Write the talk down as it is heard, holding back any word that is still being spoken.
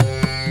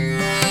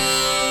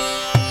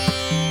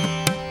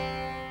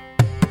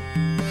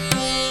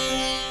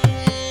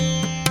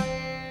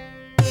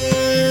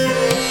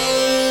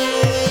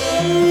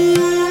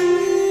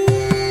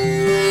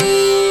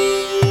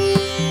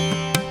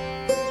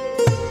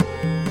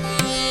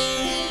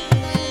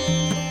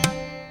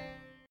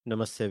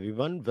Namaste,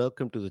 everyone.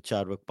 Welcome to the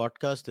Charvak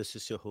podcast. This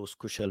is your host,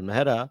 Kushal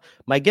Mehra.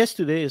 My guest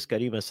today is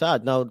Karima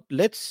Saad. Now,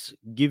 let's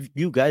give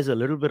you guys a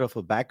little bit of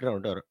a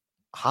background or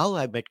how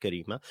I met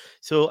Karima.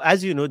 So,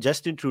 as you know,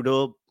 Justin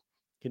Trudeau,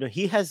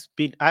 he has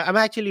been. I'm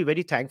actually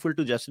very thankful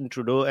to Justin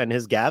Trudeau and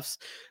his gaffes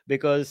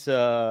because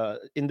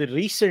in the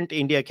recent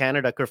India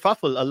Canada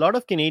kerfuffle, a lot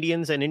of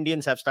Canadians and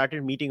Indians have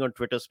started meeting on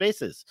Twitter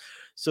Spaces.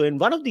 So, in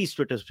one of these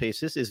Twitter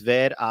Spaces is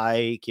where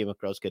I came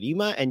across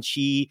Karima, and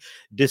she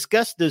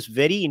discussed this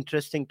very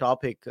interesting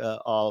topic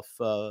of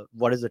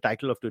what is the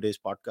title of today's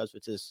podcast,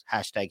 which is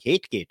hashtag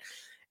HateGate.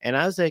 And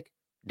I was like,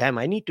 damn,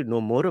 I need to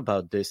know more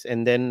about this.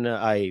 And then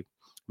I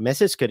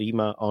messaged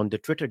Karima on the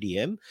Twitter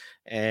DM,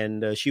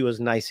 and she was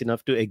nice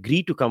enough to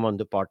agree to come on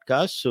the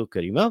podcast. So,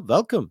 Karima,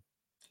 welcome.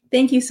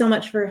 Thank you so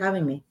much for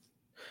having me.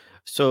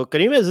 So,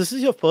 Karima, this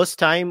is your first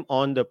time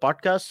on the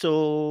podcast.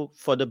 So,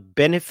 for the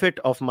benefit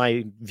of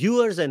my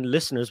viewers and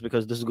listeners,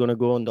 because this is going to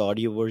go on the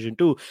audio version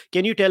too,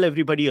 can you tell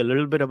everybody a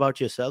little bit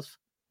about yourself?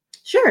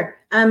 Sure.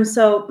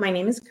 So my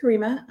name is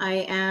Karima.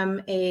 I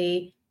am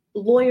a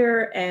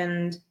lawyer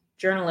and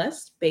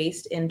journalist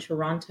based in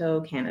Toronto,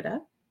 Canada.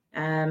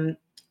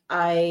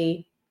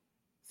 I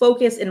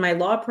focus in my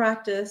law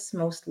practice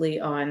mostly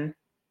on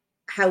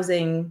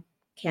housing,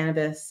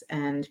 cannabis,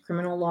 and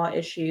criminal law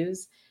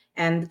issues.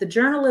 And the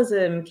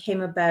journalism came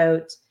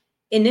about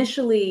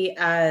initially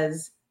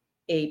as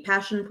a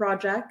passion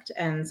project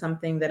and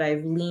something that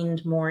I've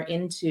leaned more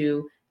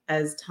into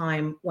as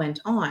time went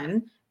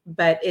on.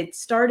 But it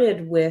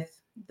started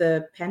with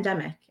the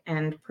pandemic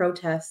and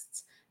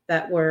protests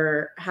that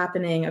were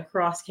happening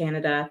across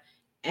Canada.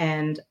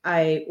 And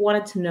I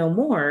wanted to know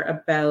more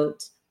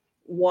about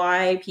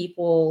why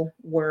people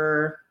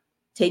were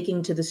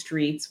taking to the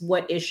streets,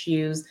 what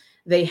issues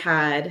they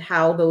had,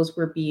 how those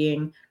were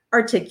being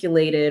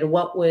articulated,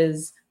 what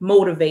was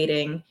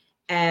motivating.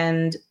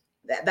 And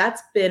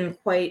that's been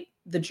quite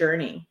the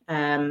journey.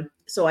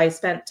 So I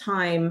spent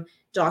time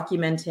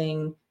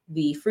documenting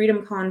the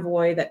Freedom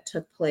Convoy that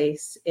took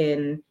place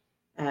in,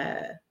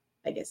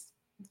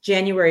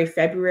 January,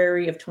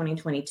 February of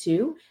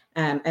 2022.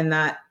 And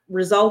that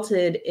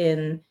resulted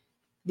in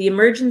the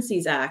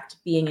Emergencies Act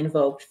being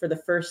invoked for the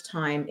first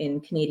time in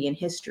Canadian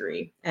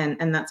history.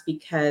 And that's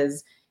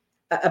because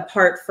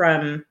apart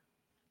from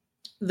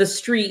the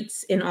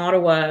streets in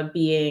Ottawa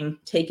being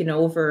taken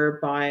over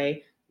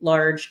by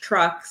large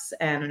trucks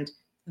and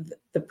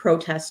the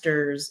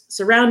protesters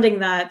surrounding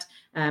that,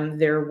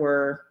 there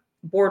were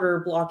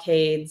border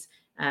blockades.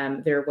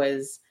 There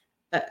was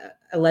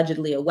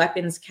allegedly a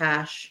weapons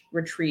cache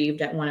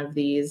retrieved at one of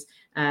these.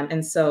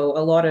 And so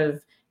a lot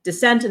of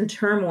dissent and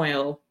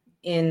turmoil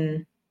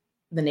in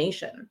the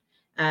nation.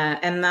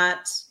 And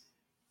that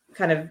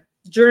kind of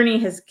journey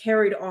has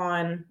carried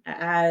on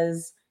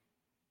as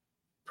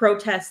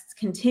protests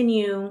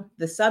continue,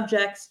 the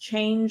subjects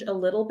change a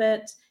little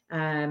bit,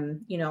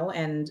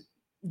 and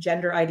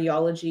gender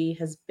ideology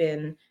has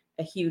been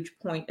a huge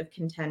point of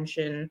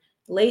contention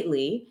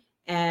lately.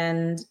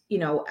 And,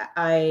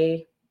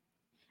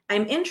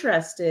 I'm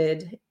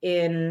interested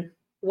in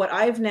what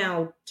I've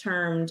now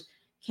termed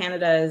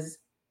Canada's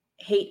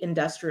hate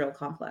industrial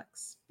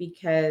complex,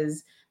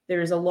 because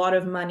there's a lot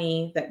of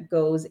money that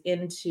goes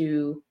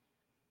into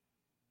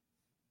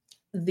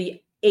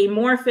the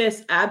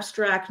amorphous,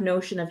 abstract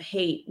notion of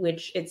hate,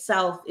 which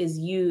itself is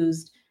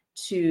used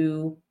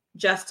to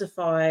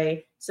justify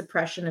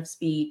suppression of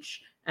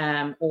speech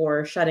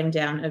or shutting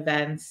down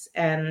events.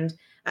 And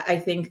I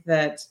think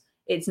that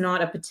it's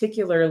not a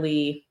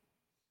particularly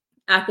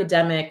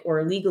academic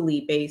or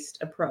legally based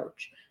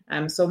approach.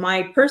 So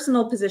my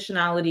personal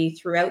positionality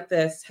throughout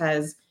this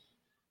has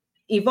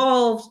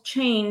evolved,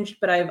 changed,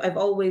 but I've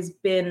always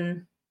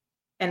been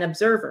an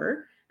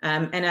observer,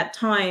 and at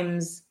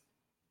times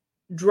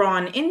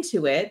drawn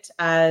into it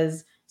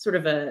as sort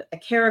of a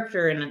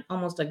character in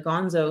almost a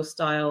gonzo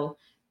style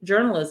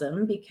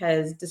journalism,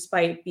 because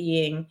despite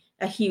being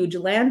a huge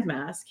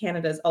landmass,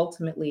 Canada is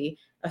ultimately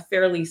a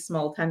fairly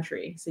small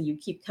country. So you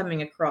keep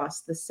coming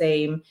across the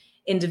same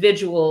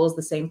individuals,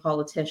 the same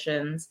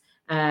politicians,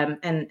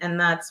 and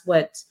that's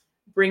what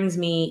brings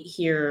me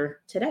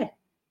here today.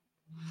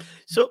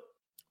 So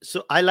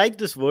I like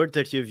this word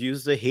that you've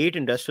used, the hate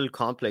industrial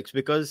complex,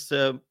 because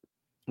now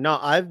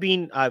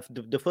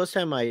the first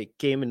time I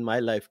came in my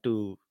life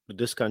to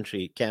this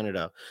country,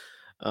 Canada,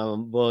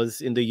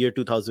 was in the year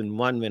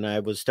 2001 when I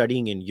was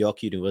studying in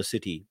York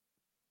University.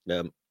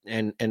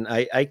 And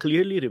I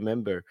clearly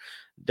remember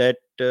that,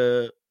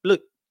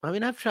 look, I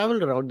mean, I've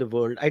traveled around the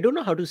world. I don't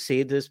know how to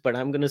say this, but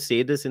I'm going to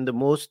say this in the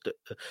most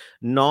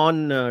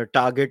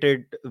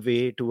non-targeted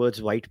way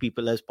towards white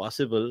people as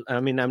possible.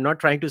 I mean, I'm not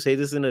trying to say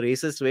this in a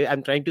racist way.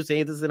 I'm trying to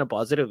say this in a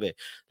positive way.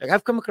 Like,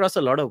 I've come across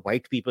a lot of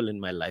white people in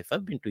my life.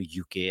 I've been to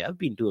UK, I've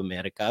been to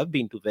America, I've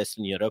been to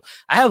Western Europe.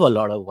 I have a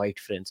lot of white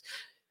friends.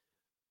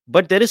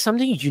 But there is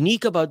something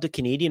unique about the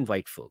Canadian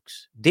white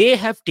folks. They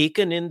have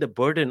taken in the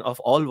burden of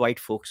all white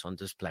folks on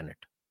this planet.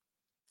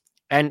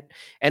 And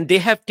they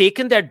have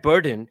taken that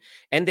burden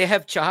and they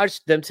have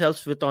charged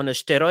themselves with on a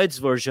steroids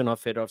version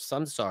of it of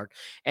some sort.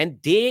 And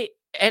they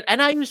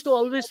And I used to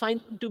always find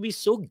them to be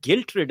so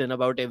guilt ridden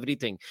about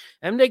everything.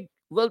 I'm like,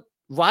 well,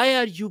 why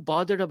are you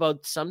bothered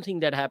about something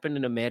that happened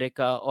in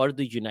America or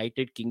the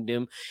United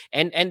Kingdom?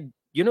 And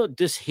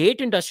this hate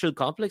industrial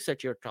complex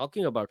that you're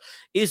talking about,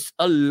 is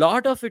a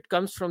lot of it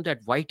comes from that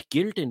white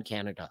guilt in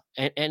Canada.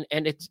 And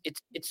it's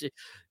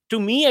to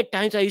me, at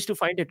times, I used to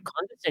find it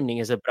condescending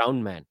as a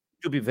brown man,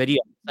 to be very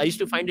honest. I used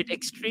to find it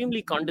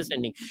extremely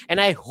condescending. And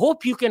I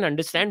hope you can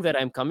understand where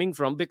I'm coming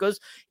from, because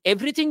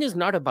everything is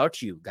not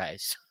about you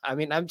guys. I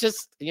mean, I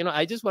just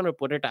want to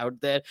put it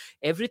out there.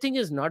 Everything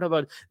is not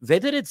about,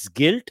 whether it's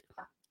guilt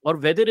or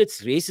whether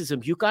it's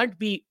racism. You can't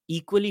be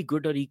equally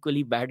good or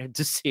equally bad at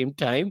the same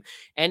time.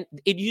 And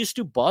it used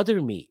to bother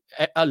me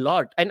a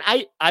lot. And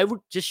I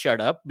would just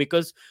shut up,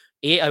 because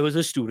I was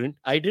a student.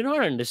 I did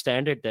not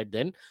understand it that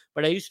then,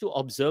 but I used to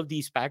observe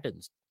these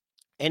patterns.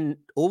 And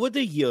over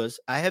the years,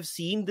 I have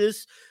seen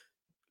this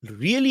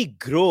really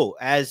grow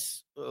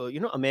as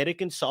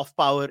American soft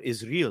power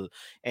is real.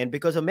 And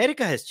because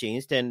America has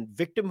changed, and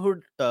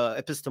victimhood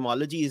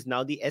epistemology is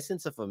now the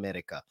essence of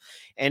America,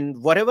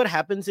 and whatever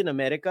happens in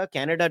America,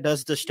 Canada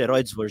does the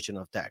steroids version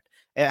of that.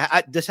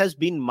 This has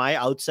been my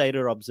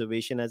outsider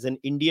observation as an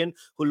Indian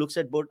who looks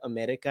at both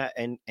America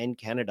and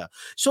Canada.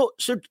 So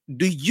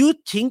do you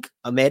think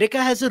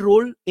America has a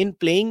role in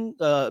playing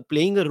a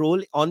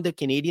role on the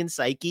Canadian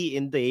psyche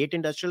in the eight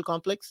industrial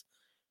complex?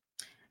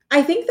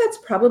 I think that's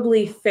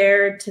probably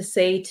fair to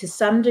say to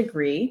some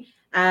degree.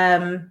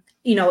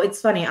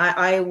 It's funny.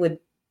 I would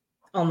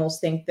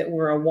almost think that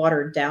we're a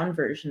watered down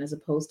version as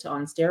opposed to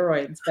on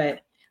steroids,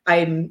 but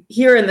I'm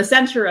here in the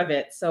center of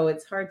it, so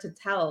it's hard to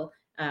tell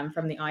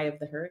from the eye of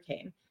the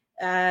hurricane.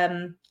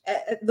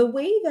 The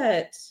way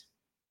that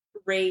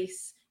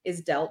race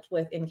is dealt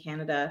with in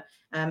Canada,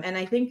 and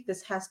I think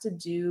this has to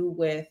do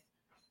with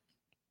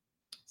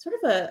sort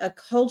of a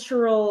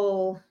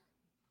cultural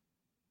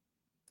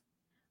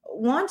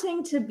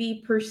wanting to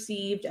be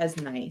perceived as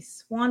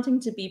nice, wanting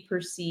to be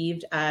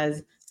perceived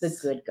as the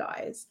good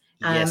guys.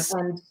 Yes.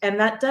 And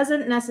that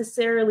doesn't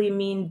necessarily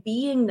mean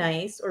being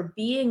nice or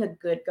being a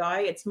good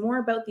guy. It's more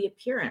about the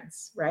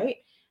appearance, right?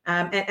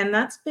 And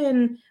that's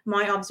been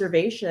my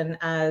observation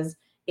as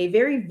a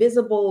very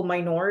visible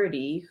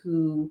minority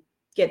who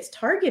gets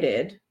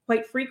targeted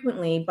quite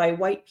frequently by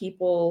white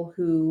people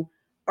who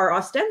are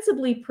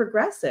ostensibly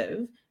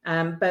progressive,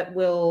 but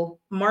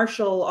will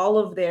marshal all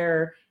of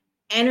their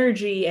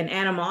energy and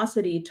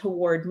animosity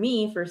toward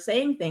me for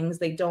saying things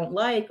they don't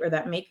like or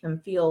that make them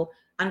feel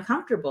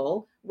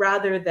uncomfortable,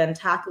 rather than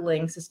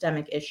tackling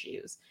systemic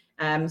issues.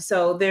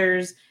 So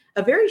there's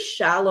a very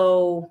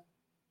shallow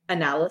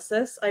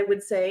analysis, I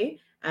would say,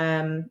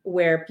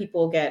 where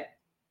people get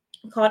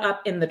caught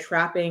up in the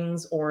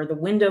trappings or the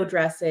window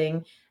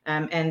dressing,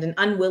 and an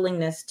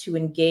unwillingness to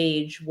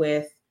engage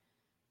with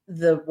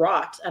the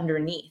rot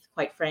underneath,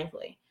 quite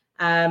frankly.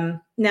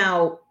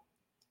 Now,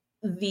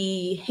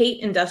 the hate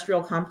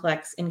industrial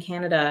complex in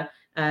Canada,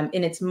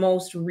 in its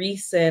most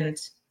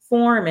recent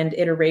form and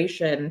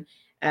iteration,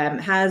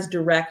 has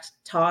direct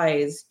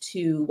ties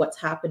to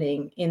what's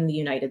happening in the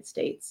United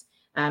States.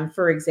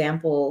 For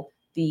example,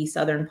 the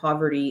Southern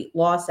Poverty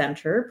Law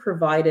Center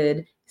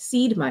provided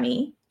seed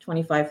money,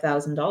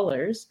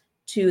 $25,000,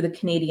 to the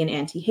Canadian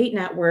Anti-Hate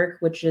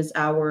Network, which is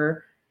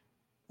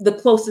the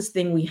closest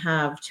thing we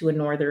have to a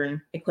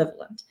Northern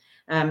equivalent.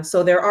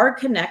 So there are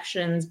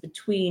connections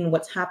between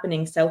what's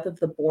happening south of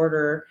the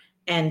border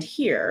and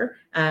here.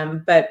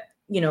 But,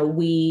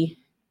 we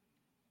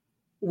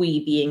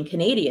being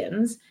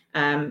Canadians,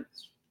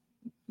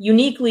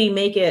 uniquely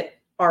make it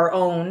our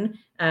own,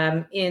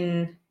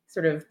 in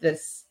sort of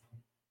this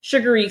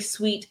sugary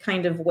sweet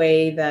kind of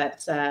way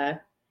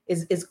that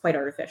is quite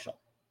artificial.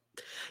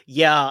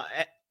 Yeah.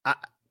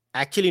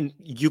 Actually,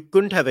 you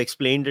couldn't have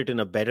explained it in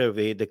a better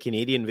way, the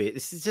Canadian way.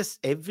 This is just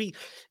it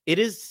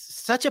is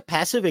such a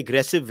passive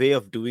aggressive way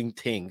of doing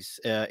things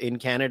in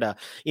Canada.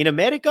 In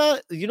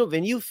America,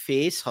 when you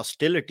face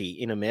hostility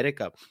in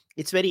America,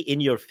 it's very in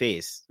your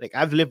face. Like,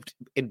 I've lived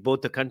in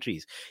both the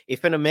countries.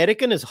 If an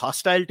American is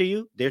hostile to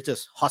you, they're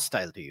just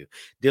hostile to you.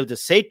 They'll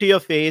just say it to your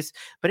face.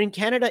 But in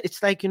Canada,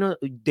 it's like,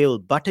 they'll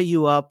butter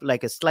you up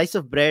like a slice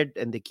of bread,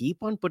 and they keep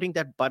on putting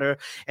that butter.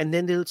 And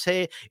then they'll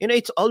say,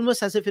 it's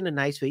almost as if in a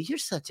nice way, you're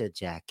such a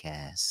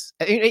jackass.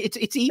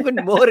 It's even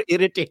more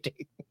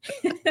irritating.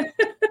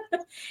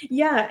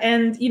 Yeah.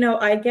 And,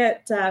 I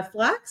get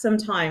flack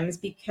sometimes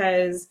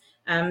because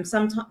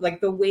sometimes,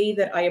 like, the way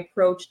that I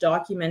approach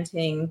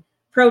documenting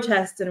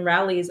protests and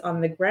rallies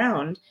on the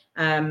ground,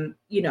 I am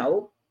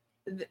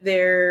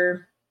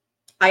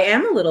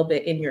a little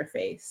bit in your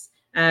face.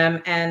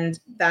 And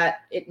that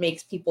it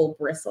makes people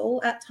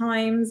bristle at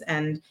times,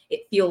 and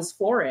it feels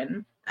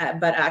foreign,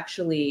 but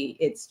actually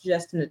it's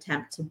just an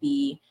attempt to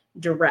be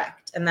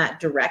direct. And that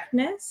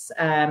directness,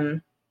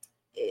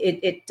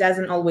 it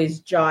doesn't always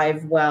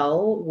jive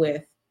well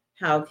with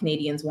how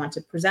Canadians want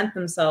to present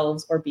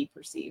themselves or be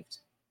perceived.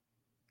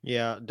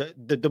 Yeah,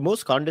 the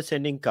most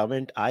condescending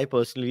comment I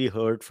personally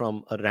heard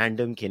from a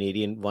random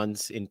Canadian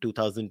once in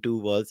 2002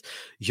 was,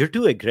 "You're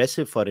too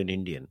aggressive for an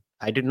Indian."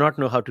 I did not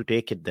know how to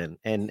take it then,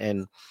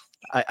 and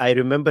I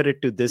remember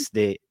it to this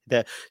day.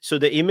 So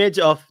the image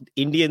of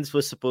Indians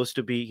was supposed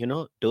to be,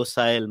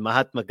 docile,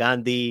 Mahatma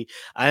Gandhi.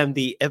 I am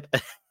the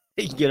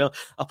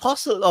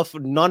apostle of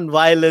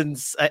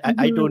non-violence.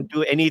 I don't Mhm.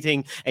 do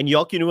anything. And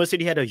York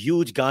University had a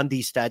huge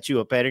Gandhi statue.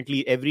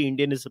 Apparently every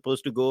Indian is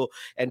supposed to go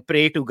and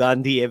pray to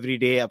Gandhi every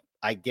day.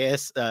 I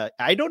guess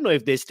I don't know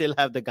if they still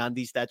have the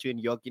Gandhi statue in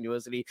York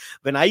University.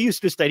 When I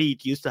used to study,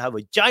 it used to have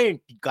a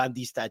giant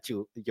Gandhi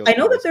statue at I York know that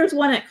University. there's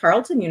one at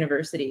Carleton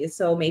University,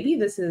 so maybe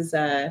this is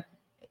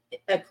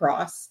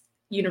across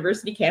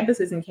university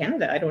campuses in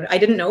Canada. I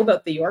didn't know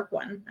about the York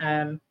one.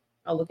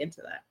 I'll look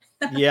into that.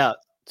 Yeah.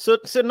 So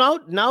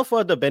now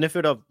for the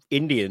benefit of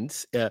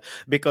Indians,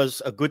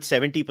 because a good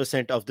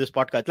 70% of this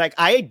podcast, like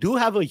I do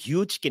have a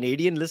huge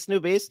Canadian listener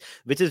base,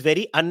 which is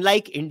very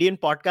unlike Indian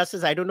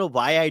podcasters. I don't know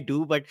why I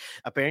do, but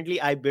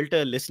apparently I built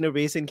a listener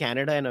base in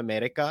Canada and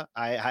America.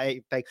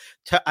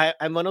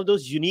 I'm one of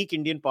those unique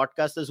Indian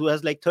podcasters who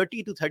has like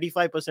 30 to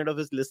 35% of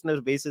his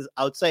listener base is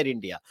outside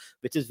India,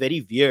 which is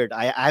very weird.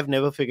 I've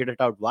never figured it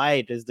out why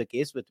it is the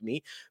case with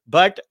me.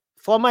 But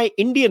for my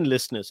Indian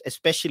listeners,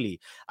 especially,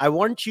 I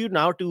want you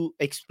now to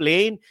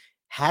explain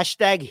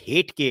hashtag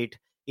HateGate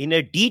in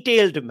a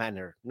detailed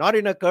manner, not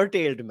in a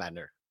curtailed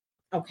manner.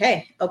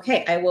 Okay.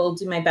 I will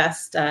do my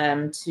best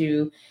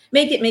to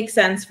make it make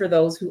sense for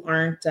those who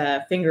aren't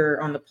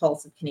finger on the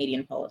pulse of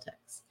Canadian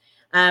politics.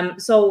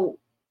 So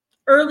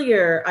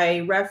earlier, I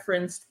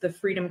referenced the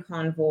Freedom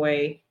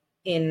Convoy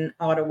in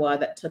Ottawa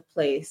that took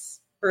place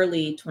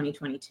early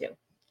 2022.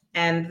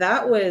 And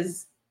that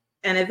was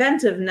an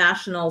event of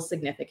national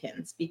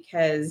significance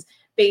because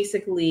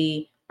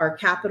basically our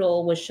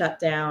capital was shut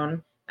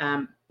down,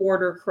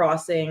 border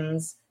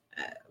crossings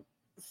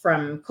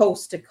from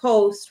coast to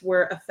coast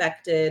were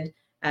affected.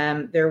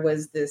 There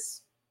was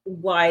this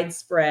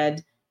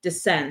widespread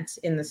dissent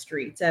in the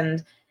streets.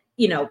 And,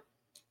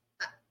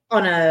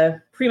 on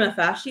a prima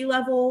facie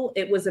level,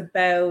 it was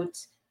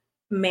about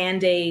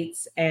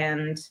mandates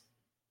and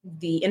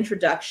the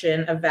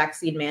introduction of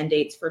vaccine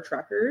mandates for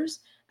truckers.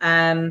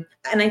 And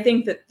I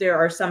think that there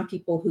are some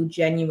people who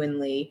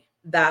genuinely,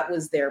 that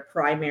was their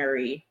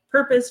primary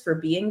purpose for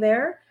being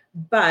there.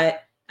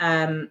 But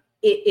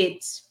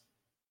it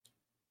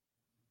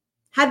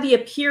had the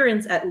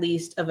appearance, at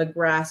least, of a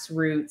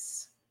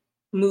grassroots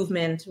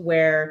movement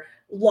where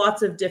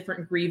lots of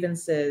different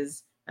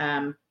grievances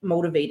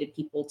motivated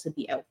people to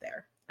be out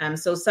there.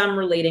 So some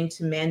relating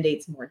to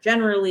mandates more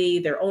generally,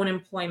 their own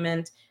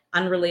employment,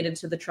 unrelated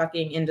to the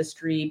trucking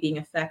industry being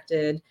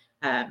affected,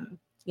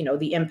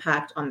 the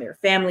impact on their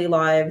family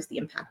lives, the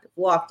impact of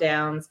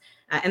lockdowns.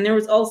 And there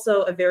was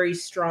also a very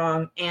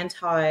strong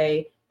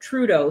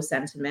anti-Trudeau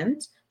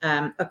sentiment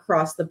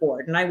across the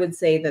board. And I would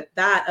say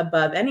that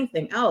above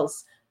anything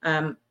else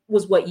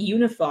was what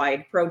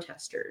unified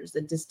protesters,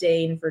 the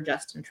disdain for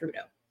Justin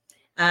Trudeau.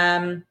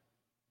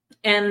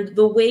 And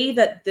the way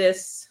that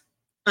this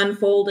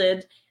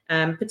unfolded,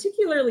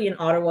 particularly in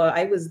Ottawa,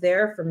 I was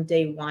there from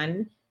day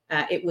one.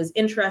 It was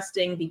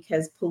interesting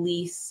because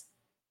police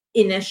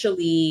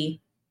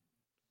initially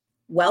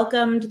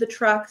welcomed the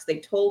trucks. They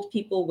told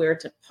people where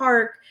to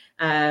park.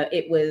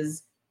 It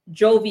was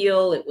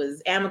jovial, it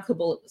was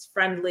amicable, it was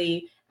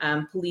friendly.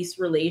 Police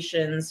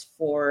relations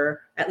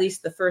for at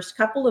least the first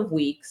couple of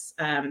weeks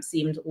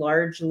seemed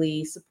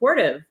largely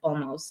supportive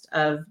almost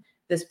of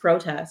this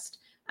protest.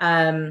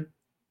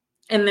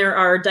 And there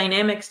are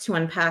dynamics to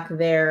unpack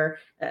there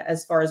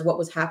as far as what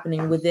was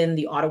happening within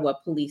the Ottawa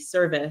Police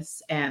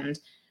Service and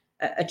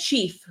a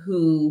chief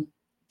who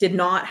did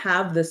not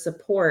have the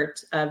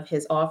support of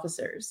his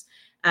officers.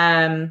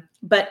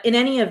 But in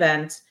any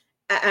event,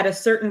 at a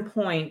certain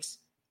point,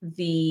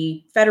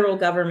 the federal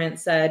government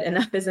said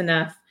enough is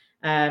enough.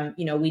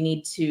 We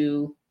need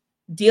to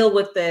deal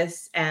with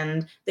this.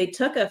 And they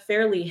took a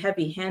fairly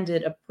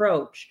heavy-handed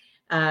approach,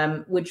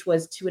 which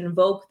was to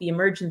invoke the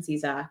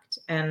Emergencies Act.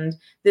 And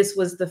this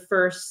was the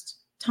first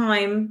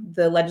time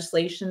the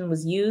legislation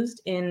was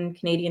used in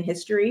Canadian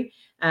history.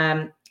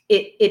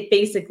 It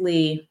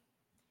basically,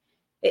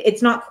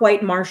 it's not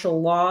quite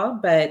martial law,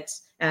 but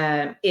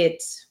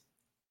it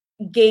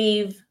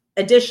gave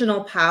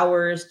additional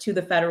powers to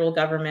the federal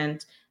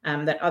government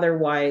that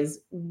otherwise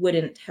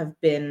wouldn't have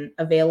been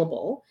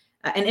available.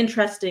 An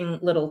interesting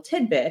little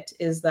tidbit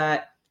is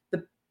that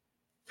the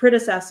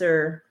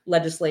predecessor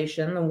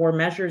legislation, the War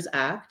Measures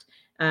Act,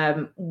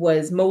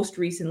 was most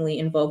recently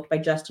invoked by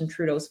Justin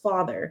Trudeau's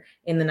father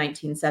in the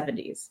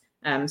 1970s.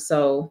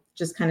 So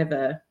just kind of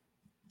a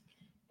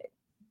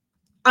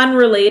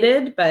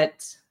unrelated,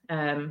 but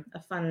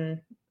a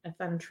fun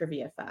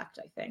trivia fact,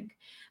 I think.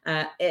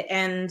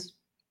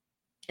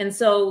 And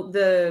so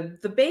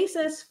the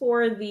basis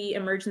for the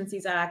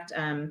Emergencies Act,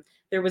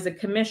 there was a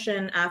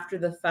commission after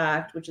the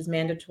fact, which is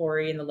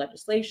mandatory in the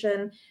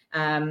legislation,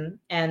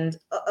 and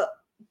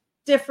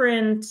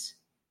different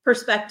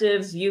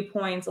perspectives,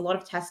 viewpoints, a lot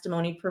of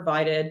testimony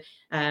provided.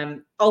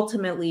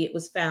 Ultimately, it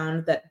was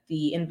found that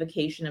the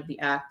invocation of the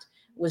act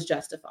was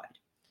justified.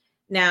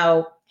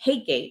 Now,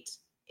 HateGate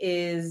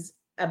is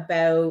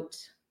about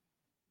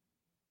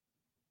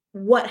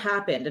what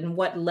happened and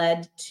what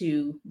led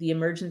to the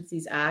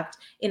Emergencies Act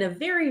in a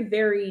very,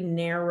 very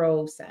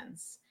narrow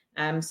sense.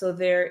 So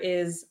there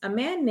is a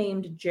man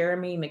named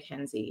Jeremy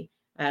Mackenzie,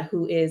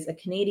 who is a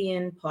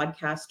Canadian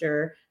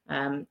podcaster,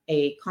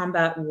 a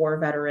combat war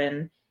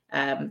veteran,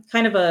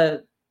 kind of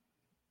a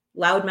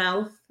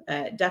loudmouth,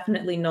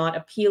 definitely not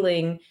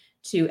appealing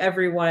to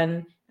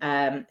everyone,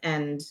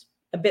 and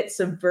a bit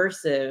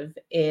subversive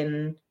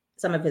in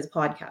some of his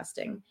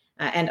podcasting.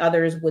 And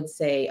others would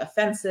say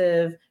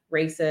offensive,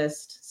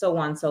 racist, so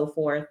on and so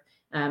forth.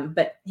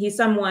 But he's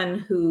someone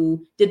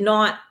who did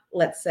not,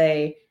 let's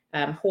say,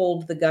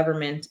 hold the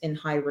government in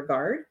high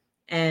regard.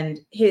 And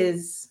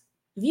his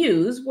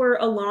views were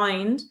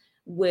aligned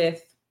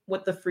with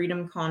what the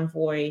Freedom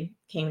Convoy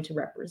came to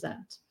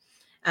represent.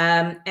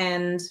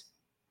 And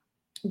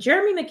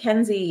Jeremy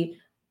Mackenzie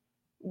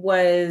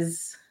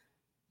was,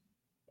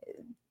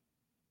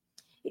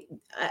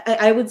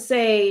 I would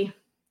say,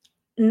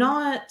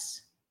 not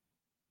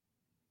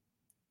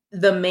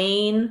the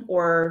main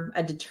or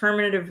a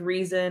determinative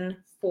reason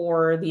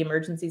for the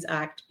Emergencies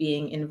Act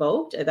being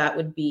invoked. That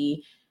would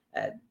be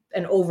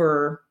an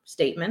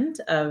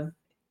overstatement of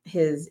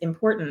his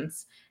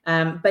importance.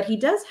 But he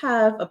does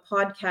have a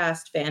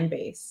podcast fan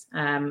base,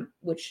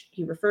 which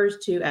he refers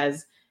to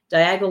as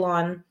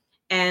Diagolon.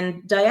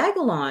 And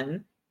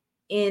Diagolon,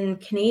 in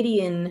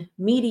Canadian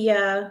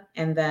media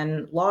and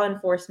then law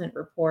enforcement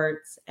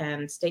reports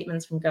and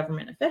statements from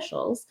government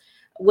officials,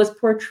 was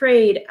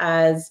portrayed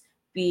as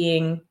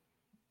being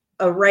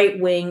a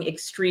right-wing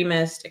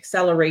extremist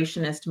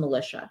accelerationist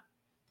militia.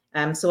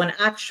 So an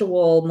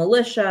actual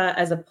militia,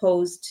 as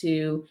opposed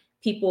to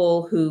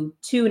people who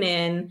tune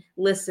in,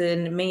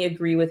 listen, may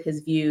agree with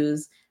his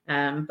views,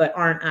 but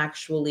aren't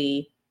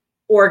actually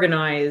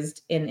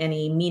organized in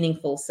any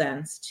meaningful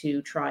sense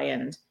to try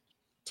and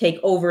take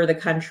over the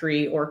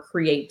country or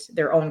create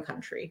their own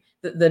country.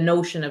 The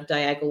notion of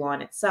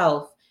Diagolon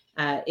itself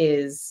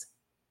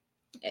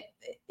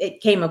it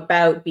came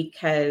about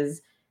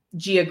because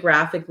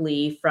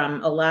geographically,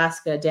 from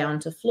Alaska down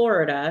to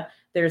Florida,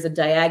 there's a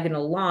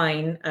diagonal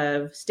line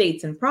of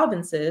states and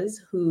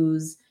provinces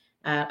whose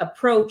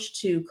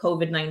approach to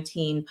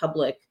COVID-19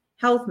 public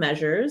health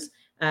measures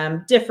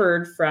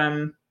differed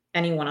from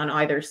anyone on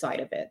either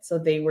side of it. So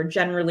they were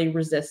generally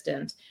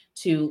resistant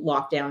to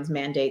lockdowns,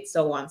 mandates,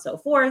 so on and so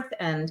forth.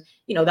 And,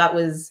 that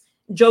was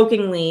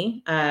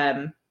jokingly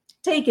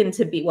taken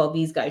to be, well,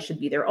 these guys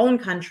should be their own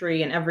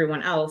country and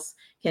everyone else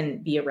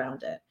can be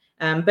around it.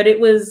 But it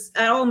was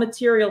at all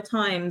material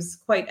times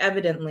quite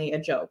evidently a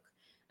joke.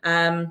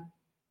 The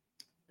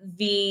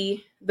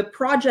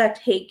project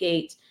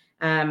Hategate,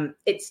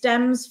 it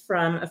stems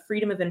from a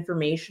Freedom of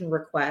Information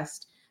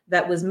request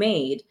that was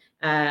made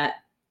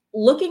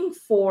looking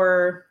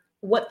for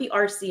what the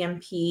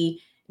RCMP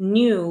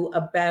knew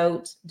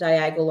about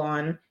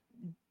Diagolon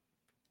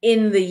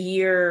in the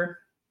year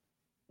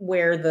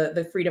where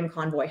the Freedom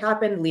Convoy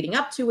happened, leading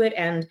up to it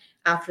and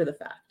after the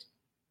fact.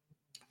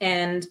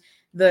 And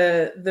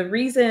the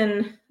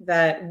reason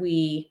that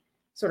we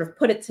sort of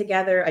put it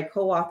together, I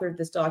co-authored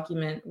this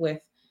document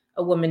with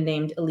a woman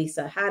named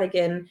Elisa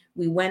Hadigan.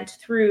 We went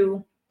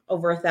through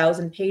over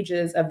 1,000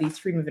 pages of these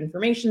Freedom of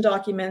Information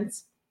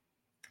documents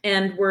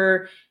and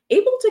were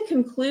able to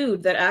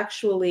conclude that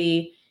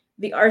actually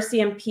the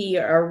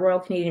RCMP, our Royal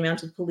Canadian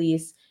Mounted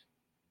Police,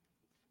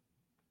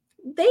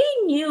 they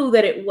knew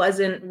that it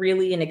wasn't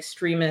really an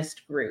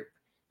extremist group.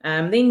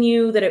 They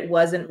knew that it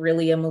wasn't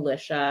really a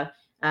militia,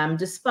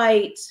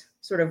 despite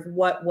sort of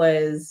what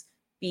was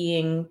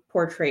being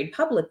portrayed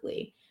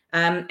publicly.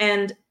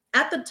 And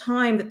at the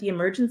time that the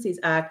Emergencies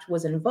Act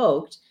was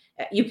invoked,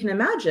 you can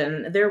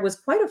imagine there was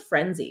quite a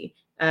frenzy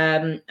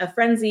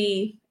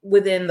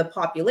within the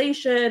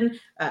population,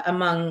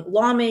 among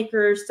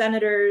lawmakers,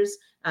 senators,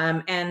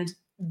 and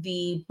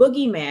the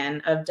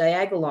boogeyman of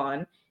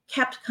Diagolon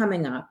kept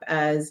coming up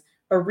as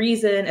a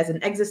reason, as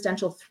an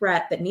existential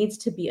threat that needs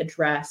to be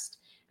addressed.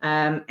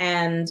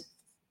 And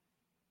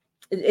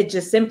it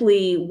just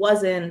simply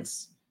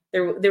wasn't,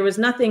 there was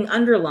nothing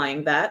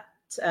underlying that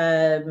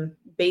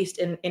based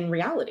in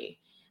reality.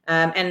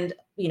 And,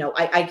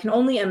 I can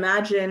only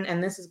imagine,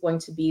 and this is going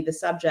to be the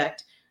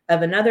subject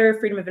of another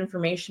Freedom of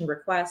Information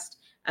request,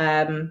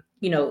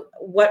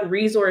 what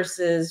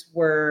resources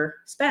were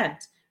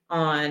spent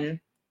on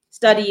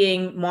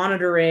studying,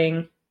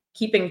 monitoring,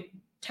 keeping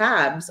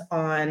tabs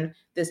on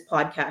this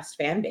podcast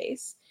fan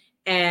base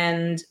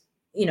and,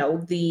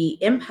 the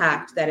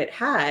impact that it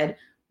had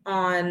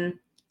on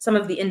some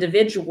of the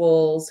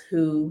individuals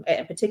who,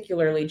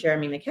 particularly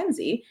Jeremy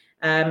Mackenzie,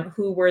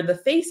 who were the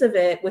face of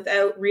it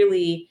without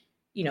really,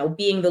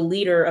 being the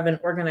leader of an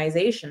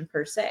organization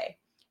per se.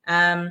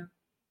 And,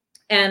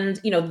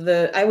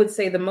 I would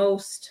say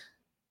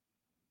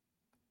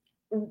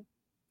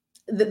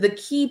the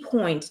key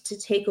point to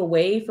take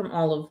away from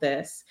all of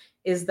this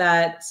is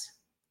that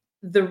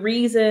the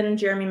reason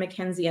Jeremy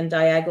Mackenzie and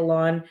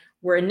Diagolon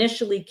were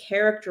initially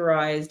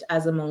characterized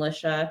as a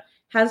militia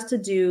has to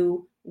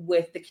do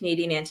with the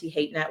Canadian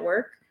Anti-Hate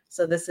Network.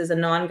 So this is a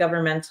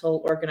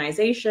non-governmental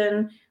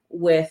organization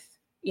with,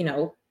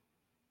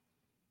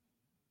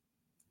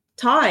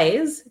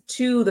 ties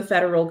to the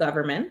federal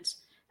government,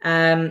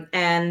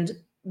 and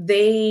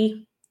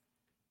they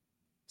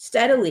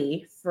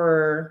steadily,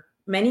 for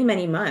many,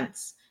 many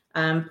months,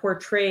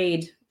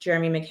 portrayed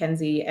Jeremy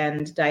Mackenzie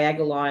and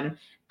Diagolon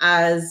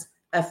as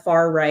a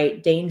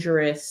far-right,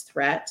 dangerous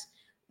threat.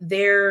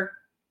 Their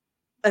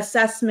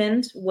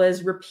assessment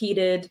was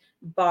repeated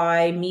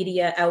by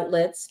media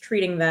outlets,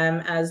 treating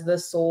them as the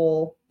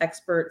sole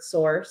expert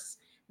source.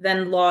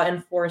 Then law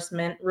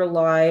enforcement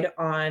relied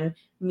on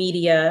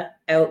media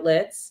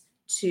outlets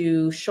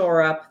to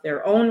shore up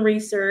their own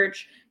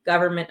research.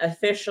 Government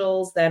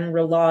officials then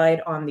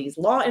relied on these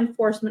law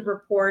enforcement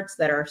reports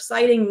that are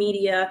citing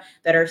media,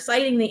 that are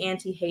citing the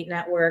anti-hate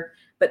network,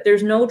 but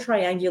there's no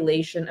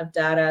triangulation of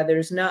data.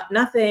 There's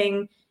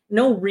nothing,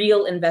 no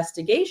real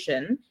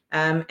investigation.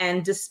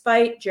 And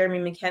despite Jeremy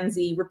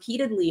Mackenzie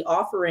repeatedly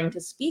offering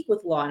to speak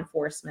with law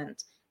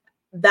enforcement,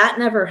 that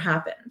never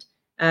happened.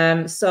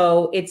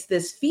 So it's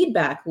this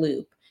feedback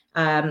loop,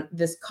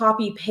 this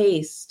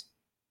copy-paste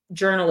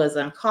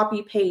journalism,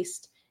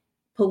 copy-paste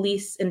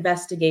police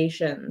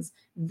investigations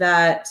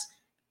that,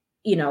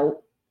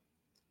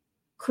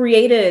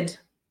 created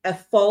a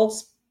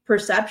false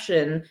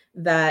perception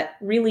that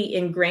really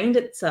ingrained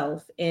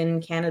itself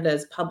in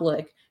Canada's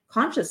public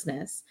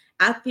consciousness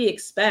at the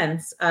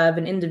expense of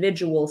an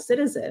individual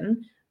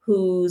citizen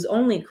whose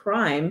only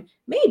crime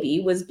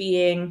maybe was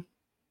being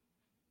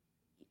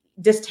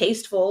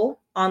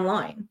distasteful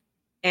online.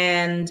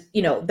 And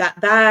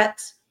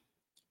that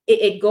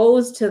it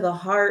goes to the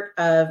heart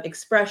of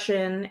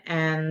expression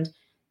and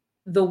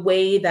the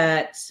way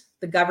that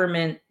the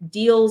government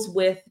deals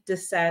with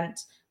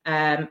dissent,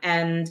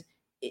 and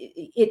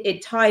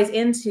it ties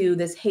into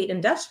this hate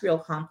industrial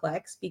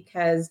complex,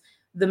 because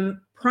the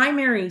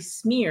primary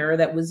smear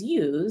that was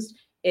used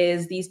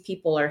is these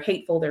people are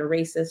hateful, they're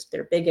racist,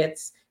 they're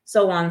bigots,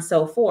 so on and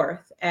so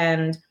forth.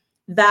 And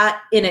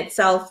that in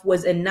itself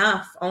was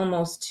enough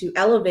almost to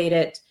elevate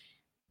it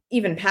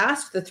even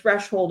past the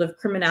threshold of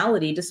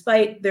criminality,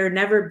 despite there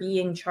never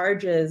being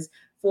charges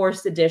for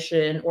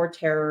sedition or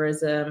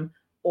terrorism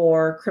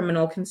or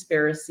criminal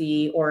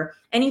conspiracy or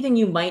anything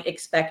you might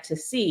expect to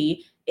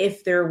see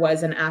if there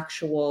was an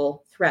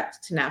actual threat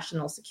to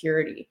national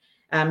security.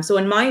 So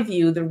in my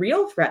view, the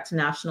real threat to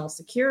national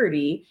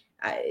security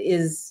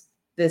is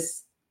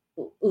this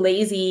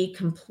lazy,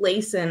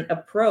 complacent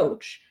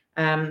approach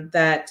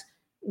that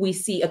we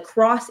see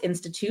across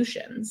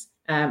institutions,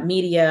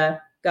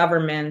 media,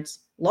 government,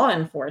 law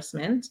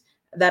enforcement,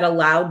 that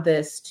allowed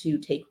this to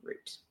take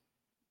root.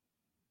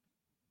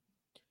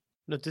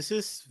 No, this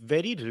is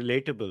very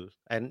relatable.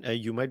 And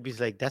you might be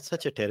like, that's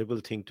such a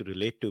terrible thing to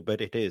relate to, but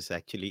it is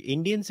actually.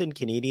 Indians and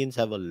Canadians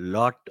have a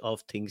lot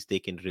of things they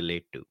can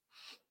relate to.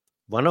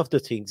 One of the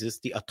things is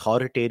the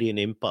authoritarian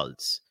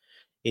impulse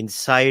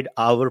inside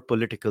our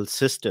political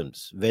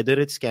systems, whether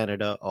it's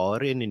Canada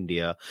or in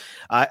India.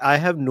 I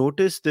have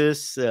noticed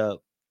this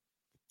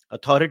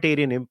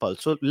authoritarian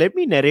impulse. So let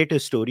me narrate a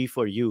story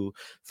for you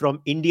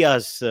from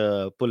India's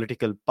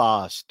political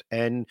past.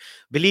 And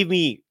believe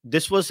me,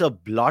 this was a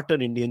blot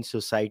on Indian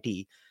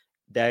society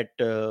that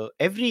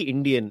every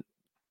Indian,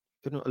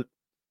 you know,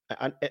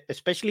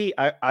 especially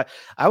I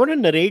want to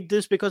narrate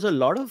this because a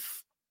lot of,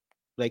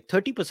 like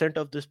 30%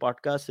 of this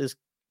podcast is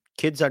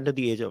kids under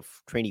the age of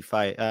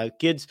 25.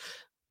 Kids,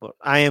 well,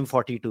 I am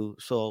 42,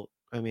 so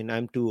I mean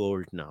I'm too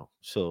old now.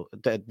 So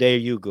there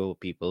you go,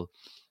 people.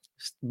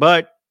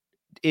 But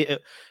uh,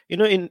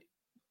 in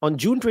on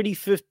June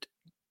 25th,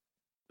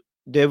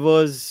 there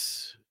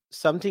was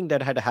something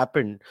that had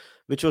happened,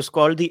 which was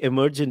called the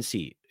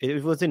emergency.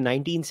 It was in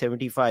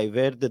 1975,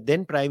 where the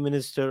then Prime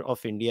Minister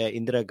of India,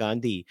 Indira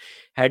Gandhi,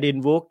 had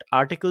invoked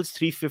Articles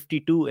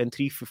 352 and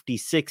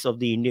 356 of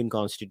the Indian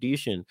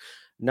Constitution.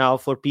 Now,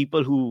 for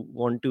people who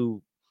want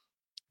to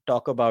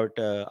talk about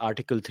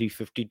Article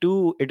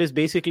 352, it is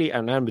basically,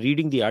 and I'm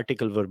reading the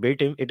article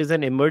verbatim, it is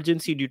an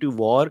emergency due to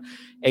war,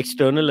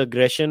 external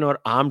aggression, or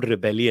armed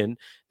rebellion.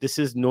 This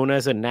is known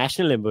as a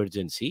national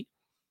emergency.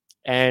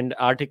 And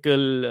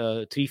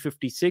Article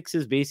 356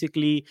 is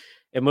basically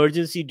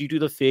emergency due to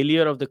the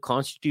failure of the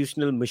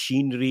constitutional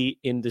machinery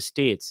in the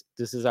states.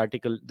 This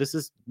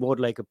is more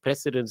like a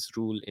precedence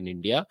rule in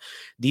India.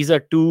 These are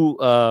two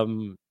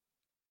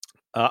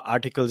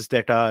articles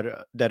that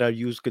are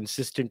used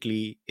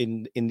consistently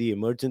in the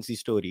emergency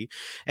story.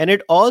 And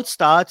it all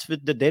starts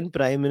with the then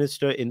Prime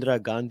Minister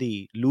Indira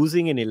Gandhi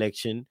losing an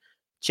election,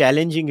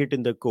 challenging it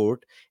in the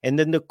court, and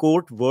then the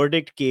court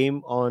verdict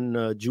came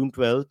on June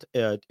 12th.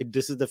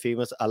 This is the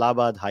famous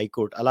Allahabad High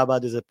Court.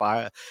 Allahabad is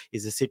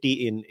a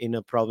city in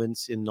a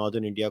province in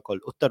northern India called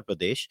Uttar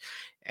Pradesh.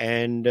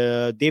 And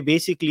they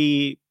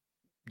basically,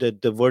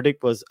 the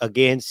verdict was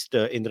against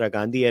Indira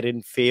Gandhi and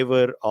in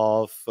favor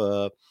of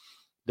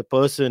the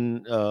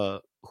person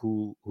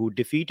who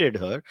defeated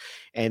her.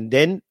 And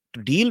then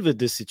to deal with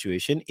this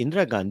situation,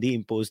 Indira Gandhi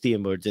imposed the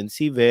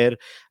emergency, where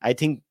I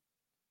think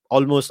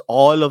almost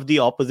all of the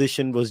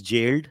opposition was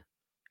jailed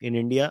in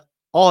India.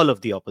 All of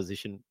the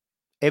opposition,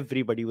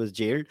 everybody was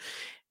jailed.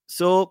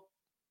 So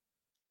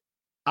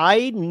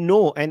I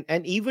know,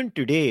 and even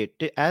today,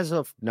 as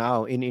of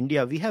now in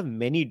India, we have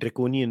many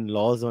draconian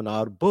laws on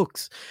our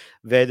books,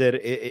 whether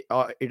it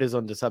is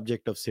on the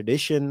subject of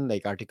sedition,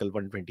 like Article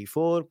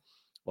 124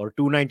 or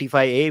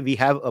 295A. We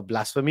have a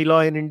blasphemy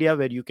law in India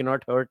where you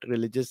cannot hurt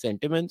religious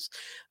sentiments.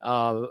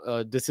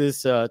 This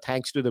is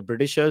thanks to the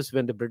Britishers.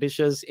 When the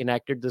Britishers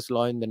enacted this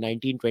law in the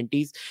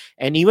 1920s,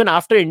 and even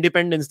after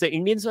independence, the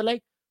Indians were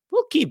like,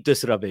 "We'll keep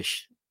this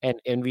rubbish,"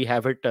 and we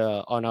have it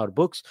on our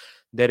books.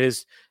 There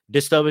is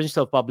disturbance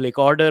of public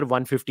order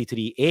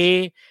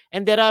 153A,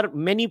 and there are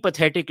many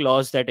pathetic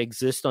laws that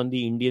exist on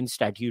the Indian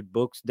statute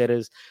books. There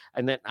is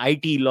an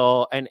IT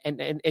law, and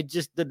it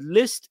just, the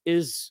list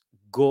is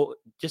go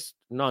just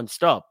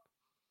non-stop.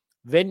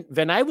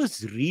 When I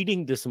was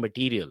reading this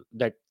material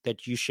that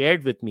you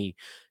shared with me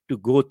to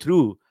go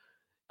through,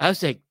 I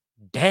was like,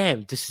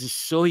 damn, this is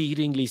so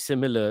eerily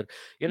similar.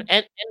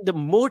 And the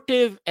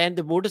motive and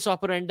the modus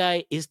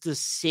operandi is the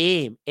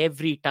same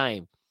every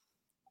time.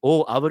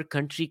 Oh, our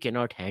country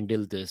cannot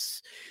handle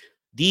this.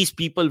 These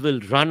people will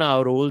run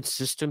our old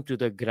system to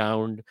the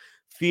ground.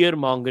 Fear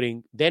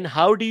mongering. Then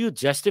how do you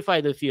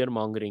justify the fear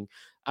mongering?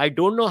 I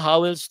don't know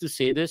how else to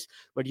say this,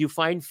 but you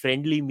find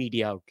friendly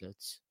media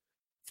outlets.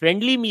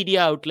 Friendly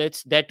media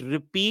outlets that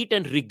repeat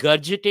and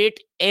regurgitate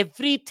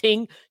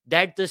everything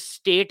that the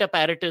state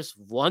apparatus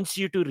wants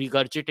you to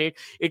regurgitate.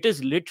 It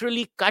is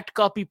literally cut,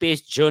 copy,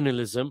 paste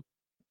journalism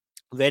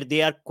where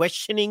they are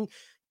questioning,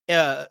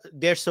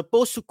 they're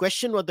supposed to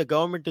question what the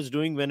government is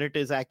doing when it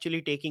is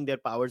actually taking their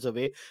powers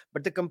away,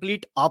 but the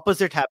complete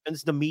opposite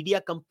happens. The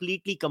media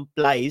completely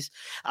complies.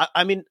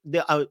 I mean,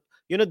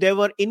 there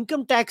were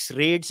income tax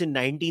raids in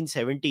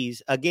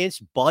 1970s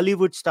against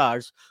Bollywood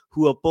stars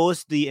who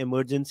opposed the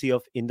emergency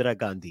of Indira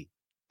Gandhi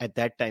at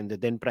that time, the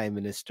then prime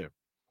minister.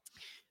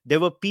 There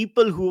were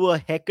people who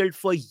were heckled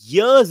for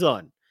years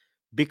on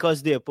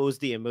because they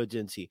opposed the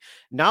emergency.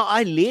 Now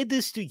I lay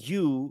this to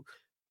you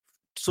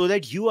so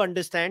that you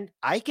understand.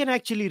 I can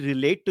actually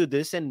relate to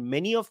this, and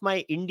many of my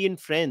Indian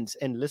friends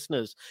and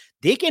listeners,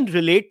 they can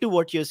relate to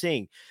what you're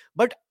saying.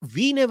 But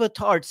we never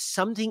thought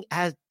something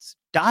as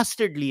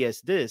dastardly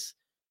as this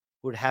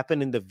would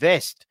happen in the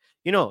West.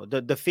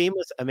 The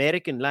famous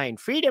American line,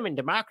 freedom and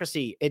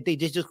democracy. They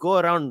just go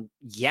around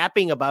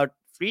yapping about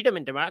freedom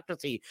and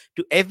democracy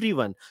to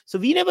everyone. So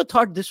we never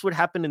thought this would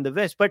happen in the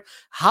West. But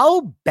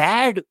how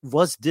bad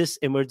was this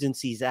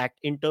Emergencies Act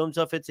in terms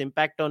of its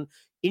impact on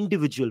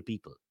individual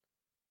people?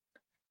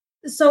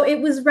 So it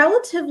was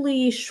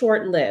relatively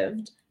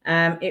short-lived.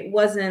 It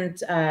wasn't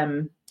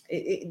the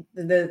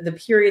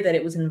period that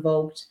it was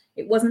invoked.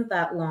 It wasn't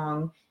that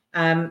long.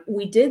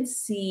 We did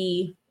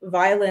see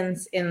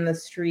violence in the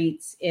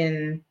streets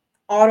in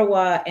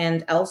Ottawa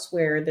and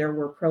elsewhere. There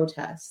were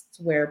protests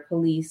where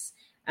police,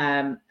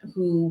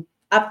 who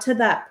up to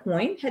that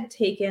point had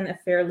taken a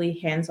fairly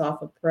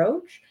hands-off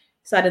approach,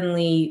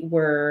 suddenly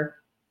were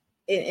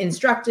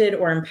instructed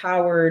or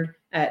empowered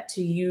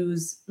to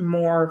use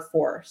more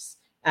force.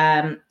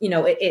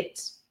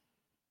 It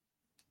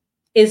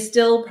is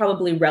still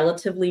probably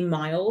relatively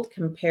mild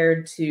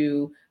compared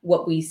to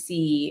what we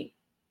see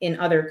in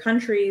other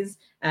countries,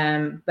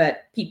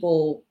 but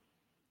people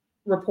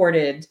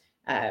reported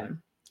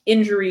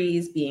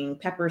injuries, being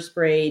pepper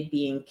sprayed,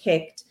 being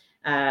kicked,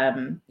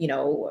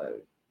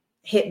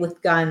 hit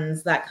with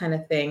guns, that kind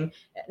of thing.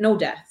 No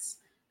deaths,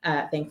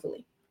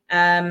 thankfully.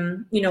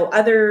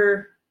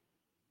 Other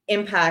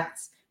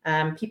impacts,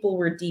 people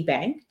were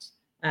debanked.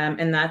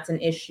 And that's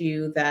an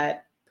issue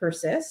that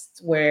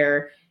persists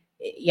where,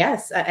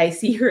 yes, I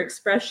see your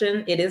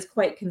expression. It is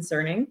quite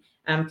concerning.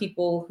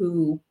 People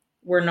who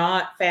were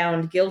not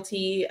found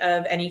guilty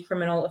of any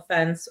criminal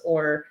offense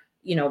or,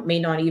 may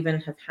not even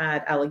have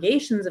had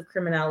allegations of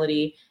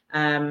criminality,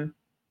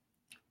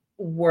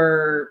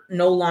 were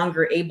no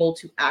longer able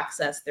to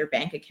access their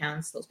bank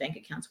accounts. Those bank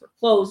accounts were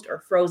closed or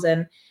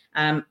frozen.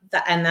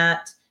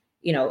 That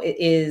it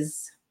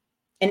is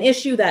an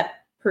issue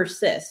that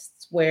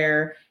persists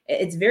where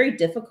it's very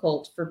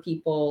difficult for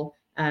people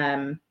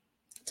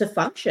to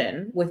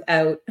function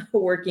without a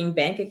working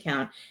bank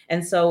account.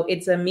 And so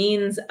it's a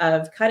means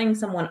of cutting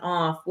someone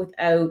off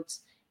without,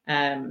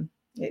 in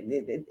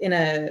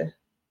a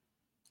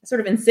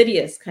sort of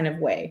insidious kind of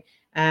way.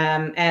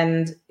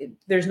 And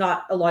there's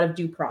not a lot of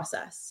due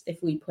process,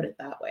 if we put it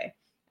that way,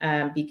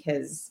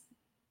 because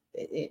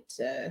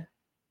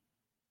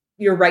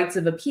your rights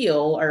of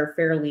appeal are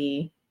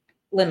fairly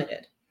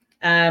limited.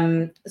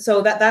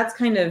 So that's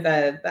kind of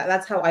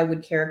that's how I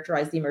would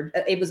characterize the emerge.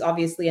 It was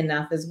obviously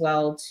enough as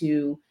well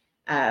to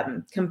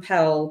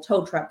compel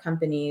tow truck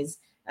companies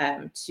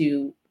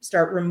to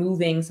start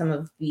removing some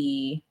of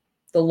the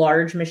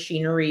large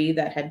machinery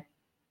that had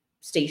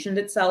stationed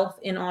itself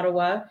in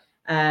Ottawa.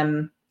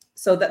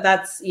 So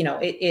that's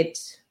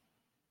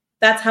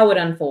that's how it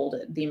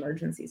unfolded, the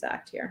Emergencies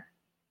Act here.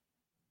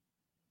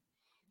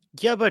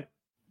 Yeah, but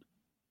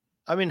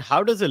I mean,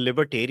 how does a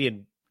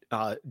libertarian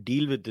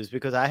deal with this?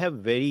 Because I have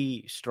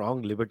very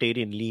strong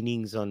libertarian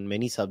leanings on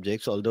many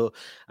subjects, although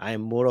I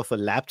am more of a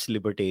lapsed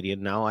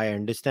libertarian now. I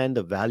understand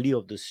the value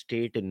of the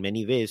state in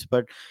many ways,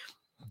 but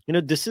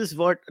This is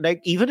what,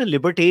 like, even a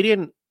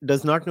libertarian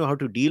does not know how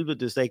to deal with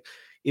this. Like,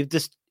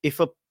 if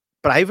a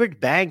private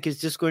bank is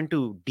just going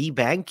to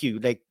debank you,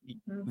 like,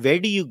 Mhm. where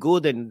do you go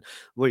then?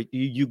 Where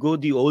you go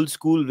the old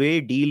school way,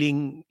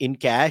 dealing in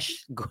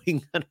cash,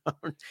 going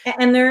around.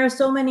 And there are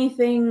so many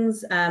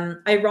things,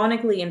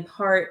 ironically, in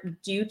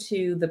part due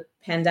to the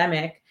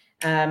pandemic,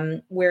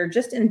 where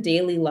just in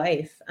daily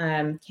life,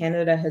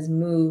 Canada has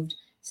moved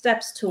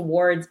steps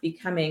towards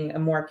becoming a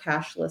more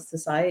cashless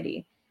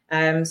society.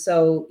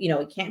 So,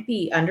 it can't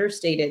be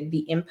understated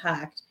the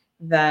impact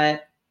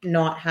that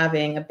not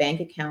having a bank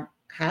account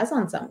has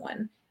on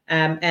someone.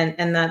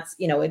 And that's,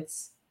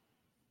 it's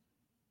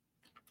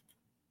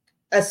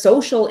a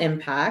social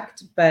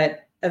impact,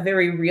 but a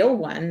very real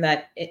one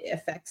that it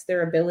affects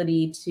their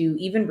ability to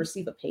even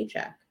receive a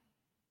paycheck.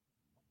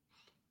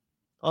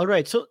 All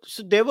right. So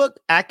there were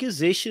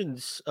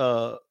accusations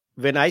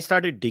when I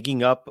started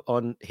digging up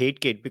on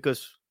HateGate,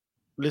 because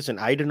listen,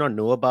 I did not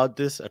know about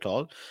this at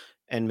all.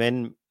 And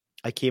when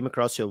I came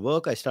across your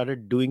work, I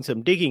started doing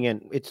some digging,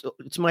 and it's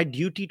my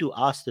duty to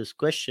ask this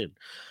question.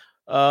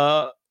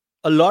 Uh,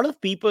 a lot of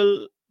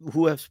people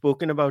who have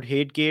spoken about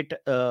HateGate,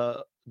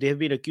 they have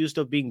been accused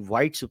of being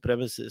white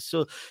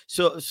supremacists.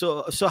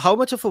 So how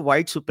much of a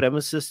white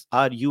supremacist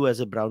are you as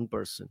a brown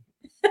person?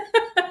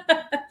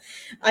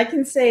 I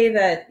can say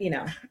that,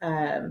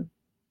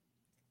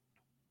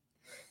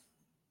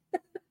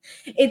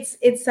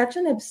 it's such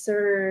an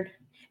absurd,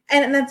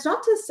 and that's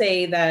not to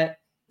say that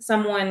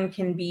someone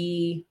can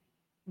be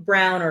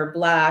brown or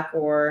black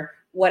or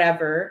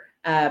whatever,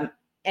 and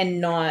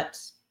not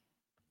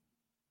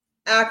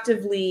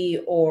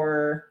actively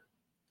or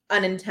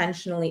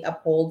unintentionally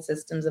uphold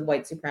systems of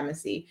white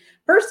supremacy.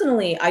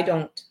 Personally, I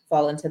don't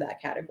fall into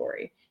that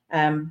category.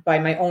 By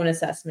my own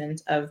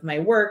assessment of my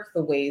work,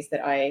 the ways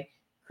that I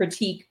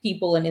critique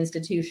people and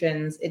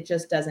institutions, it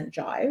just doesn't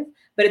jive.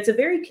 But it's a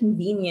very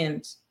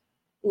convenient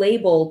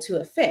label to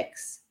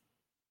affix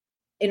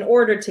in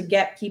order to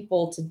get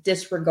people to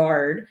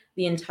disregard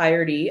the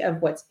entirety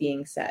of what's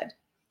being said.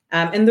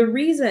 And the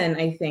reason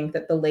I think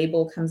that the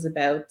label comes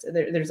about,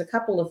 there's a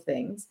couple of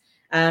things.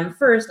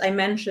 First, I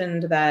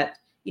mentioned that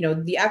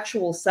the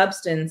actual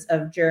substance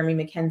of Jeremy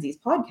Mackenzie's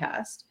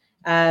podcast,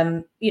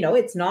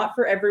 it's not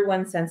for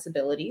everyone's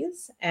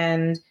sensibilities,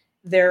 and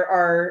there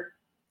are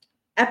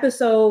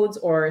episodes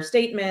or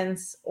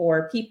statements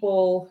or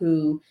people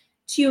who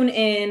tune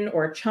in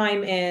or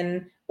chime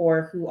in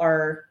or who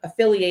are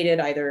affiliated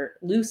either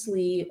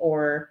loosely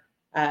or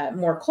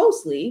more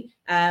closely,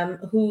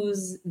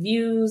 whose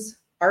views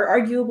are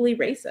arguably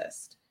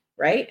racist,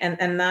 right?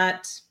 And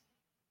that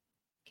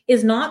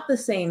is not the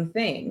same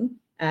thing.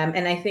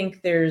 And I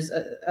think there's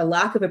a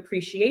lack of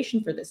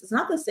appreciation for this. It's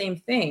not the same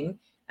thing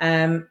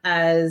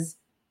as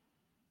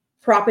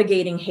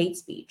propagating hate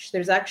speech.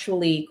 There's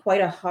actually quite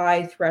a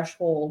high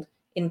threshold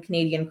in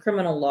Canadian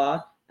criminal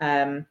law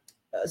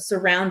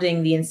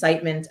surrounding the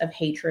incitement of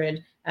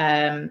hatred.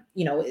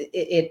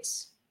 It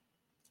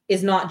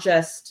is not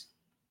just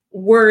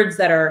words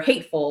that are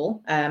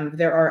hateful.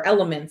 There are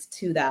elements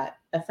to that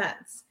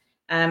offense.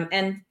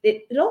 And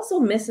it also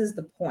misses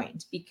the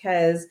point,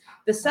 because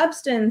the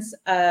substance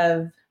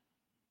of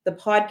the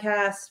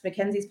podcast,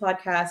 Mackenzie's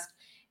podcast,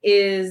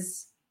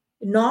 is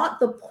not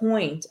the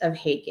point of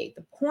HateGate.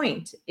 The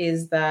point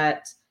is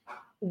that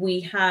we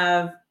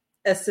have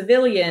a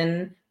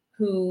civilian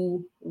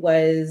who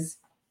was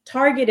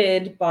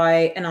targeted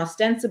by an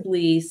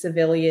ostensibly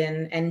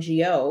civilian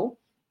NGO,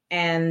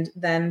 and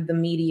then the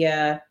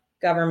media,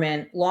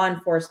 government, law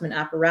enforcement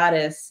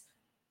apparatus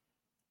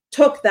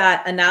took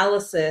that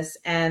analysis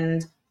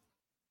and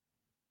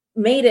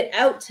made it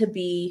out to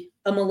be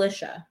a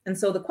militia. And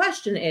so the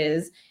question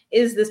is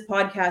this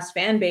podcast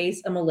fan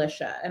base a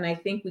militia? And I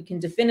think we can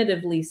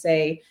definitively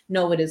say,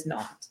 no, it is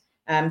not.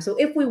 So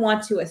if we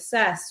want to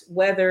assess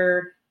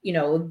whether,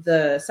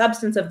 the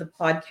substance of the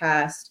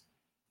podcast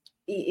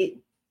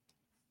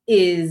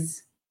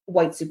is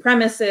white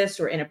supremacist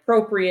or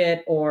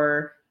inappropriate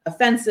or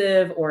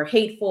offensive or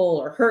hateful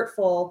or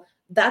hurtful,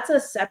 that's a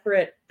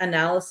separate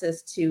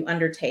analysis to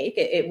undertake.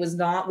 It was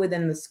not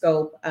within the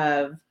scope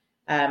of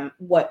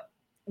what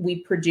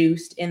we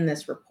produced in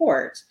this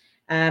report.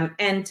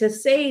 And to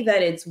say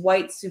that it's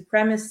white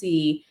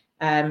supremacy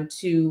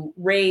to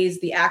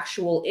raise the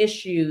actual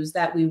issues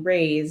that we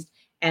raised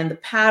and the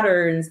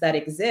patterns that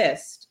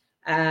exist,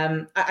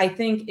 I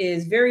think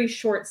is very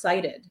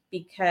short-sighted,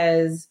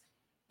 because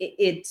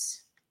it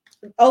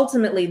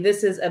ultimately,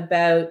 this is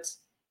about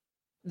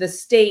the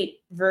state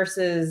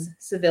versus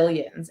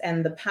civilians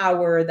and the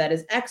power that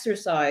is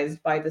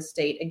exercised by the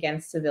state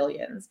against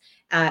civilians.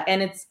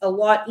 And it's a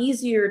lot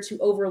easier to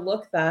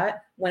overlook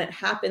that when it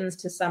happens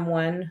to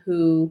someone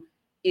who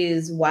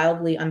is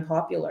wildly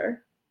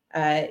unpopular.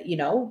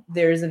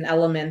 There's an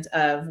element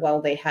of,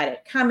 well, they had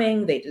it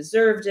coming, they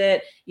deserved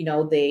it,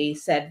 they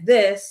said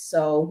this,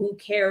 so who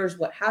cares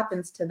what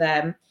happens to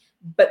them?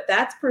 But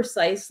that's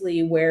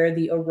precisely where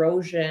the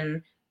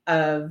erosion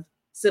of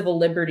civil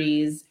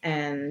liberties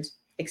and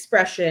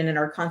expression and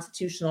our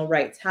constitutional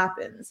rights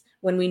happens,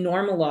 when we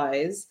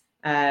normalize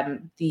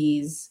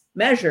these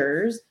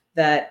measures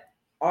that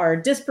are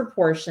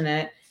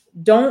disproportionate,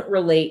 don't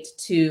relate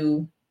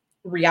to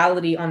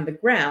reality on the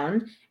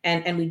ground,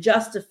 and we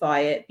justify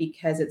it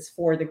because it's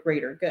for the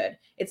greater good.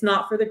 It's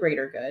not for the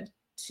greater good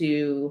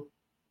to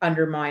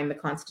undermine the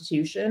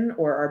Constitution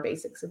or our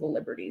basic civil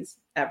liberties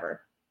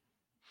ever.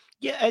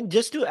 Yeah, and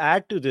just to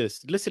add to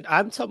this, listen,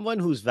 I'm someone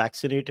who's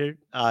vaccinated.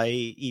 I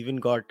even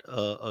got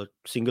a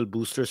single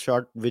booster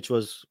shot, which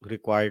was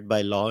required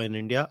by law in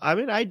India. I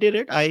mean, I did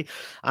it.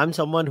 I'm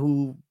someone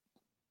who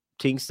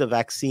thinks the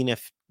vaccine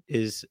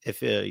is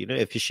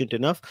efficient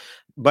enough,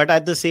 but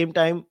at the same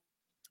time,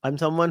 I'm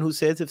someone who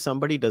says if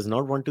somebody does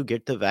not want to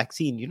get the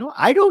vaccine,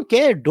 I don't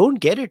care. Don't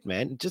get it,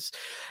 man. Just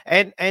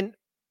and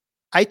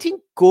I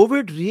think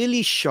COVID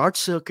really short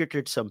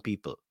circuited some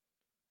people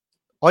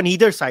on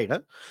either side, huh?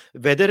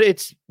 Whether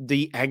it's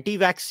the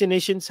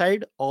anti-vaccination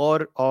side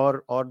or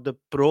the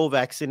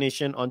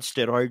pro-vaccination on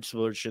steroids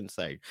version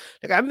side.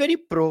 Like, I'm very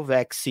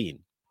pro-vaccine.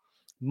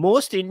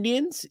 Most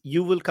Indians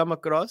you will come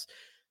across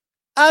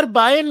are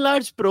by and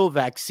large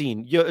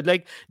pro-vaccine. You're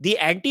like, the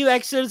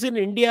anti-vaxxers in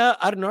India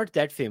are not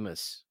that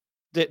famous.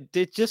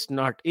 They're just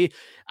not.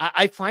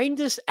 I find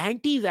this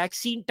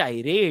anti-vaccine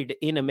tirade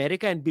in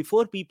America, and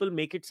before people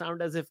make it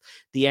sound as if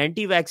the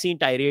anti-vaccine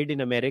tirade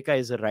in America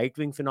is a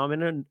right-wing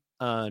phenomenon,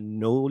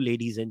 no,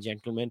 ladies and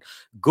gentlemen,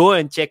 go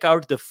and check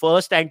out the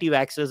first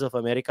anti-vaxxers of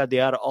America. They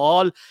are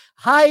all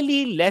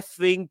highly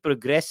left-wing,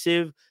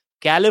 progressive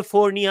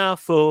California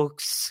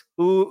folks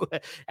who,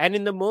 and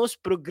in the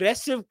most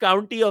progressive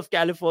county of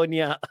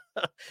California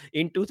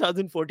in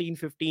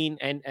 2014-15,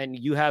 and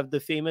you have the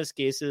famous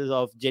cases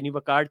of Jenny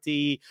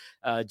McCarthy,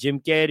 Jim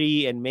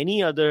Carrey, and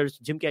many others.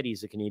 Jim Carrey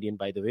is a Canadian,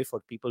 by the way,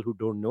 for people who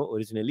don't know.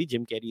 Originally,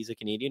 Jim Carrey is a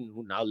Canadian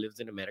who now lives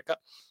in America,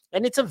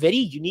 and it's a very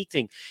unique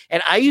thing.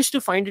 And I used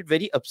to find it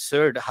very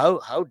absurd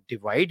how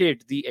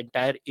divided the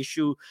entire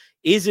issue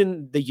is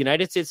in the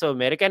United States of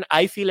America, and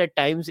I feel at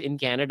times in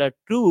Canada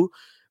too.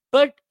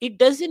 But it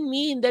doesn't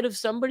mean that if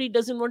somebody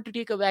doesn't want to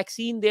take a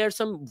vaccine, they are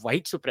some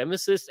white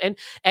supremacist. And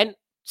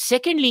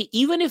secondly,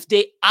 even if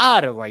they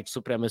are a white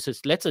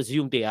supremacist, let's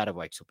assume they are a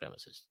white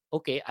supremacist.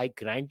 Okay, I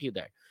grant you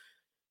that.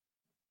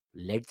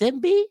 Let them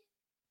be.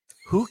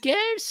 Who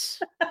cares?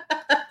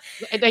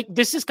 Like,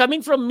 this is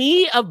coming from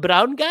me, a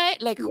brown guy.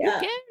 Like, who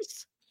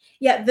cares?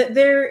 Yeah,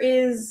 there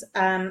is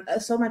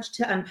so much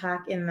to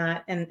unpack in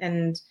that,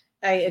 and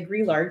I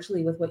agree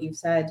largely with what you've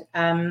said.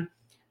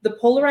 The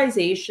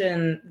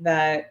polarization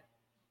that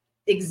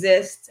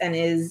exists and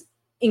is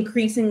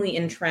increasingly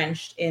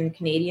entrenched in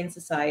Canadian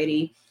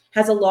society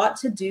has a lot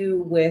to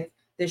do with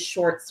this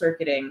short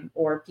circuiting,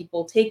 or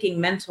people taking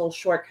mental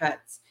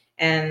shortcuts,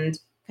 and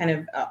kind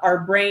of our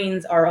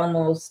brains are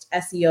almost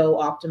SEO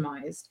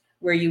optimized,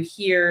 where you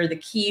hear the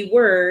key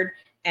word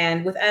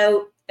and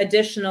without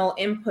additional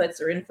inputs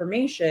or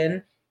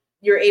information,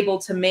 you're able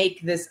to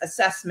make this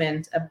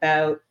assessment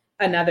about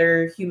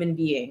another human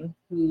being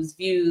whose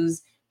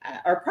views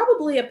are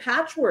probably a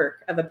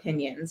patchwork of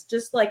opinions,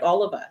 just like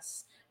all of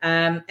us.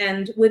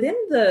 And within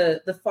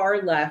the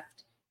far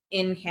left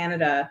in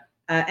Canada,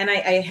 and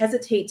I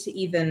hesitate to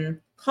even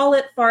call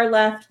it far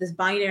left. This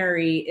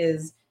binary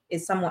is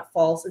somewhat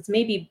false. It's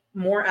maybe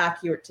more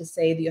accurate to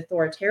say the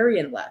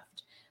authoritarian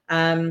left.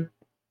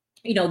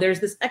 There's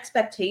this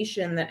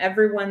expectation that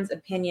everyone's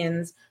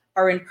opinions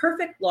are in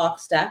perfect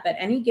lockstep at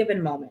any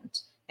given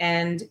moment.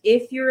 And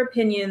if your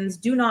opinions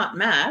do not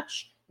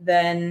match,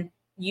 then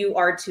you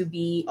are to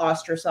be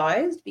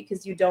ostracized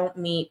because you don't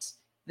meet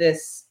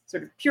this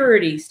sort of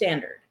purity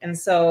standard. And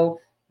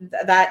so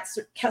that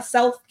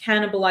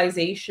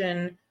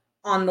self-cannibalization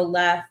on the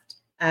left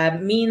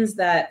means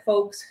that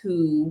folks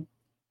who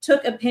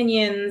took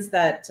opinions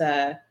that,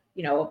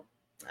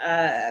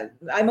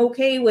 I'm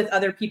okay with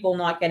other people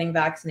not getting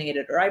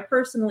vaccinated, or I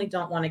personally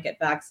don't want to get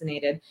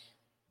vaccinated,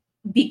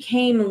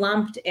 became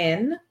lumped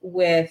in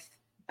with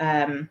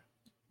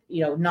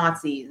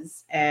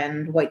Nazis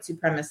and white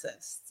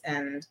supremacists.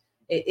 And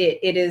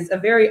it is a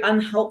very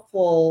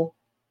unhelpful,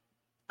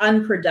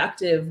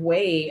 unproductive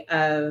way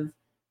of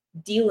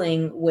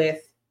dealing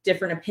with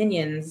different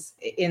opinions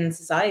in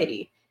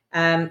society.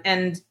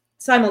 And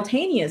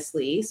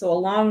simultaneously, so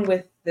along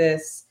with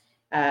this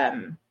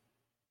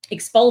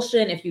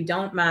expulsion, if you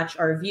don't match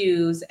our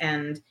views,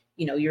 and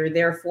you're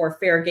therefore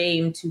fair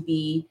game to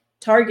be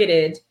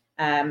targeted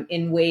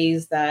in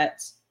ways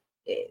that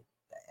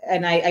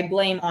and I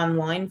blame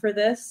online for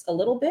this a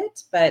little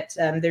bit, but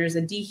there's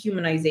a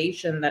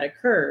dehumanization that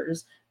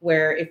occurs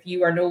where if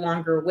you are no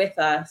longer with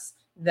us,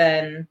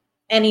 then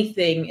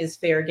anything is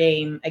fair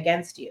game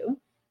against you.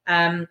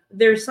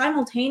 There's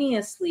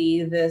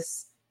simultaneously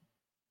this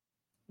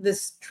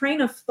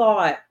train of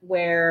thought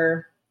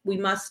where we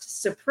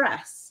must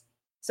suppress.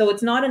 So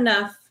it's not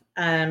enough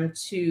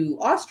to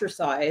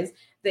ostracize.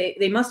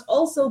 They must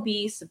also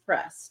be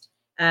suppressed.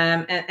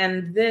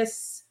 And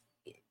this,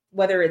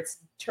 whether it's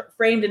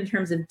framed in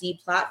terms of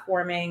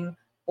deplatforming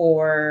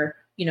or,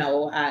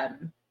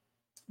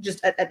 just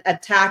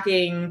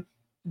attacking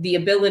the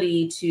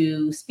ability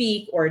to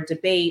speak or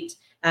debate,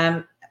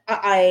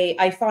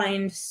 I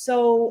find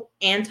so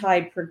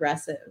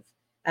anti-progressive,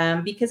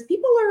 because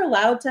people are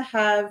allowed to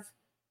have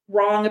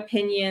wrong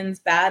opinions,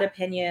 bad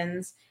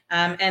opinions,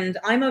 and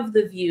I'm of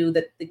the view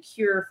that the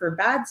cure for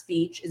bad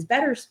speech is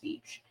better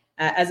speech,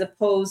 as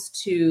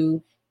opposed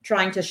to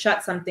trying to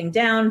shut something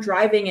down,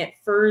 driving it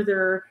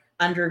further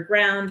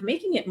underground,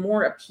 making it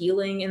more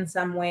appealing in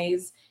some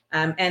ways.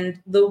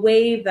 And the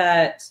way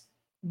that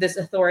this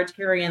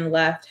authoritarian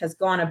left has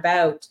gone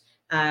about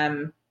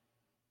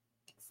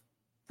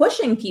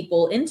pushing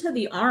people into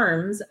the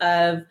arms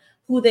of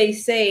who they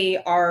say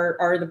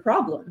are the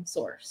problem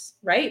source,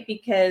 right?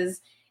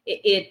 Because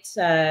if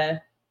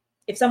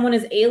someone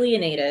is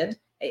alienated,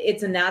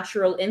 it's a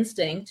natural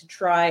instinct to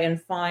try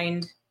and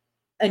find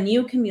a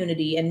new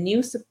community and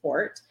new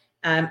support,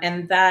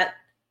 and that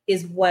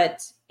is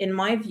what, in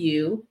my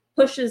view,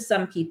 pushes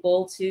some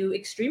people to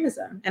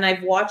extremism. And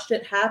I've watched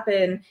it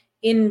happen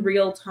in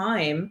real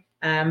time,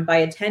 by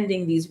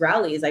attending these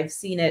rallies. I've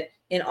seen it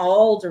in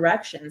all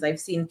directions. I've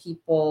seen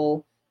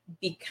people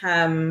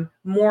become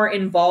more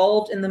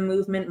involved in the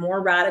movement,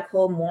 more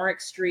radical, more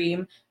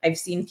extreme. I've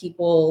seen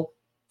people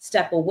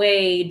step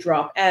away,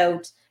 drop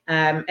out.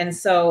 And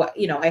so,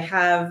 I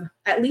have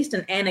at least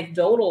an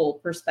anecdotal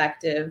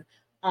perspective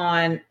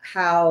on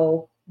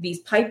how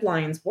these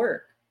pipelines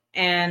work.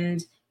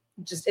 And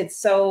just it's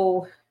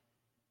so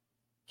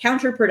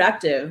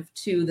counterproductive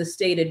to the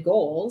stated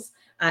goals.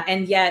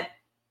 And yet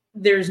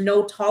there's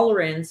no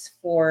tolerance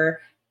for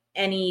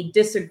any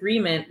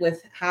disagreement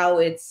with how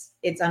it's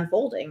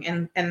unfolding.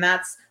 And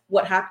that's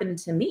what happened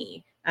to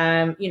me.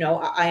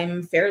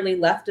 I'm fairly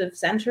left of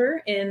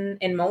center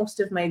in most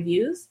of my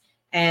views.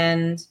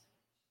 And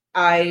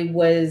I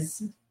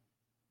was,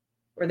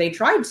 or they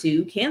tried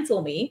to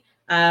cancel me,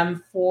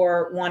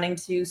 for wanting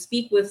to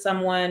speak with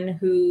someone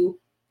who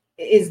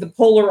is the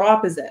polar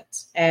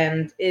opposite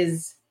and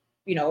is,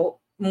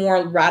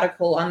 more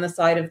radical on the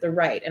side of the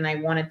right. And I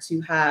wanted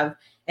to have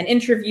an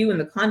interview in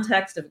the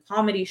context of a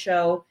comedy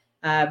show,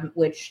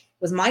 which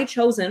was my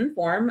chosen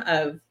form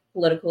of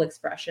political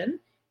expression.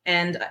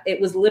 And it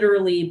was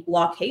literally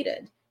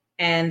blockaded.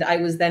 And I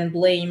was then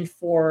blamed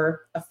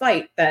for a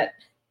fight that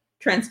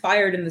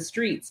transpired in the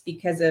streets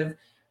because of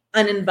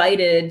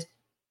uninvited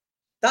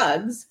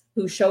thugs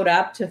who showed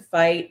up to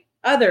fight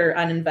other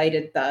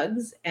uninvited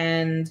thugs,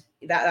 and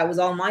that was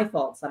all my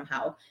fault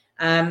somehow.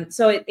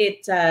 So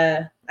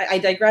I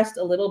digressed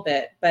a little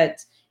bit,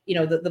 but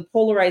the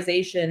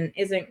polarization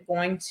isn't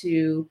going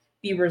to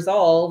be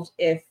resolved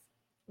if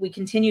we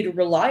continue to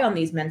rely on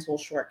these mental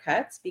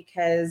shortcuts,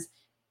 because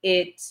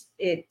there's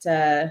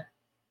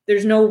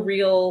no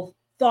real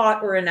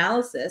thought or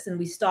analysis, and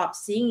we stop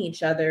seeing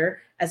each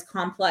other as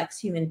complex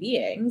human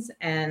beings,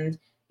 and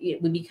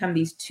we become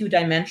these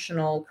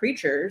two-dimensional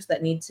creatures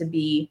that need to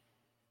be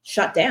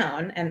shut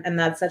down, and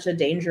that's such a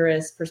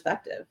dangerous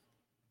perspective.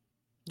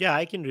 Yeah,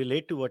 I can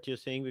relate to what you're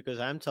saying because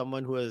I'm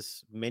someone who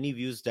has many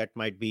views that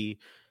might be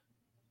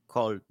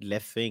called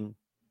left wing,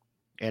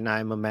 and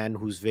I'm a man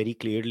who's very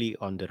clearly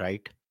on the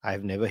right.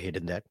 I've never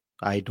hidden that.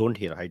 I don't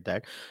hide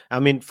that. I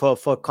mean, for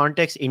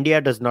context, India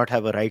does not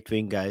have a right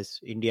wing, guys.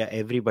 India,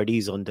 everybody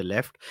is on the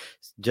left.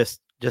 Just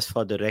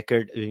for the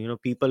record,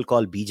 people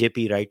call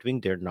BJP right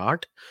wing. They're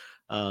not.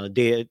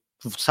 They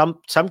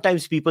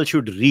sometimes people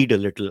should read a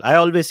little. I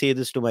always say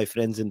this to my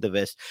friends in the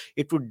West.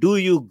 It would do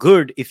you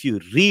good if you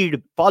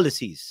read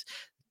policies.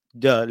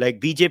 The like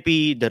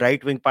BJP, the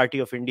right wing party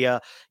of India,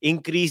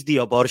 increased the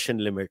abortion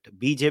limit.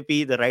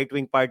 BJP, the right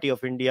wing party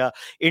of India,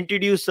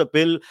 introduced a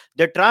bill,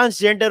 the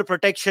transgender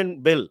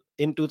protection bill,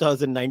 in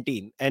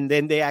 2019, and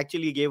then they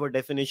actually gave a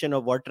definition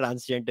of what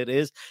transgender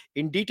is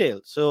in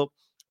detail. So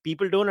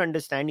people don't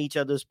understand each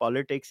other's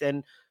politics,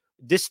 and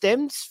this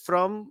stems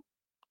from,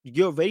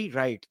 you're very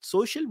right,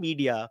 social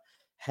media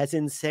has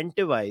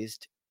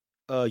incentivized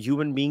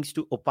human beings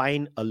to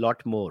opine a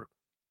lot more.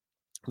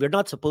 We're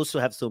not supposed to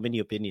have so many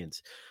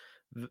opinions.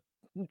 W-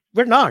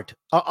 we're not.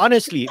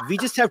 Honestly, we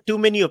just have too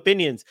many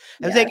opinions.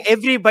 I'm saying Yes.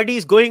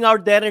 everybody's going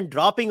out there and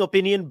dropping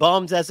opinion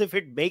bombs as if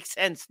it makes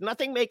sense.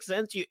 Nothing makes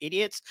sense, you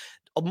idiots.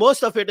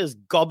 Most of it is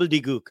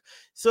gobbledygook.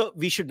 So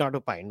we should not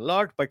opine a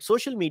lot. But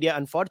social media,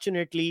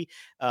 unfortunately,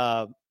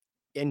 uh,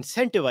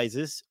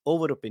 incentivizes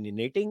over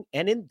opinionating,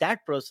 and in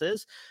that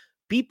process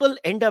people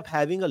end up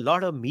having a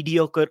lot of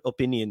mediocre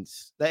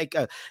opinions. Like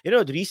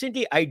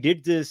recently I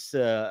did this,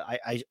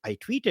 I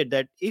tweeted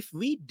that if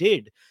we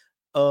did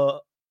uh,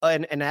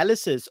 an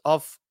analysis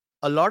of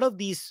a lot of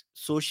these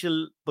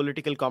social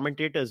political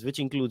commentators, which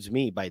includes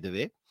me, by the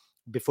way,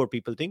 before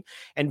people think,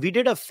 and we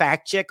did a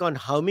fact check on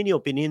how many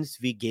opinions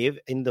we gave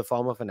in the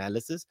form of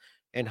analysis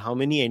and how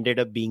many ended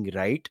up being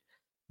right,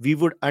 we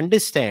would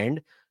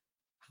understand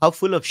how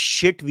full of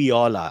shit we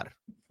all are.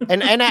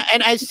 And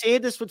I say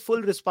this with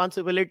full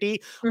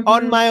responsibility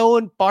on Mhm. my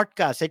own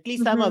podcast. At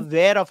least I'm Mhm.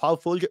 aware of how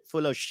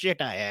full of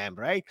shit I am,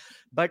 right?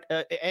 But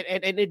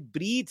and it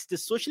breeds, the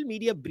social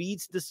media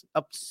breeds this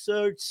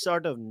absurd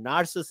sort of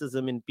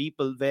narcissism in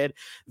people,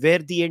 where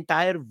the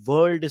entire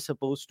world is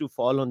supposed to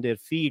fall on their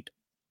feet.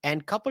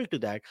 And coupled to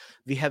that,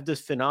 we have this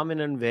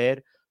phenomenon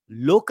where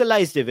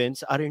localized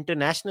events are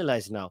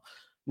internationalized now.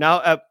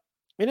 Now,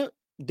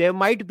 there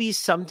might be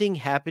something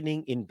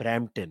happening in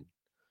Brampton,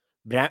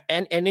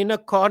 and in a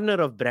corner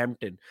of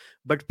Brampton,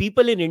 but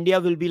people in India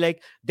will be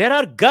like, there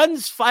are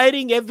guns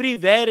firing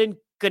everywhere in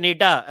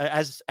Canada,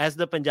 as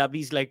the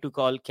Punjabis like to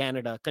call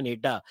Canada,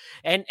 Canada,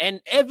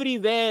 and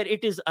everywhere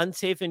it is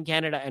unsafe in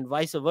Canada, and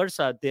vice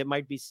versa. There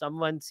might be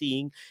someone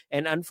seeing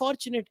an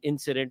unfortunate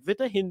incident with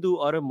a Hindu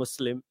or a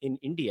Muslim in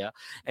India,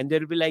 and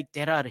they'll be like,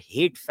 there are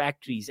hate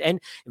factories, and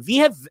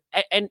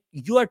and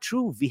you are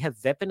true, we have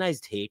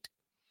weaponized hate.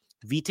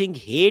 We think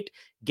hate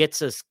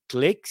gets us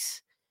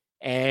clicks,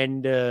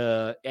 and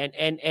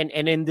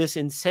in this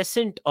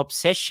incessant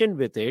obsession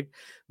with it,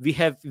 we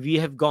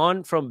have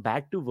gone from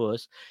bad to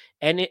worse.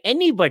 And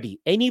anybody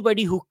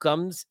who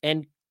comes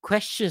and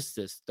questions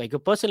this, like a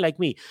person like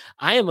me,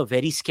 I am a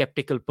very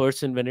skeptical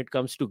person when it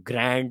comes to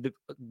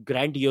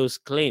grandiose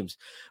claims.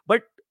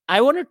 But I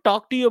want to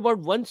talk to you about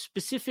one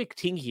specific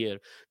thing here,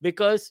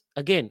 because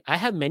again, I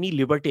have many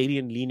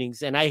libertarian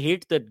leanings and I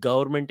hate the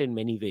government in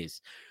many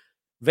ways.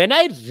 When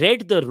I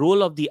read the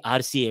role of the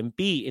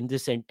RCMP in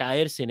this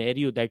entire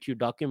scenario that you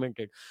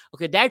documented,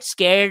 okay, that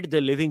scared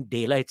the living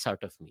daylights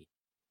out of me.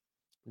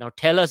 Now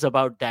tell us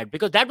about that,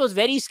 because that was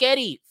very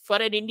scary for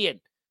an Indian.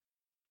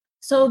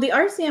 So the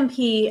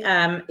RCMP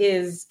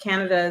is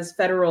Canada's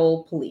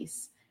federal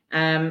police,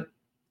 and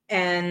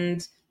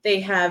they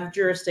have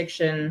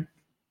jurisdiction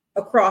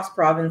across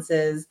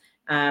provinces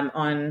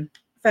on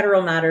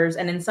federal matters.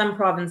 And in some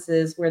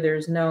provinces where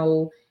there's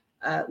no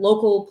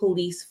local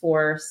police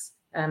force,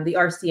 the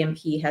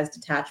RCMP has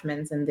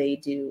detachments and they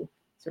do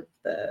sort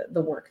of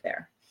the work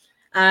there.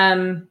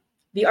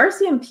 The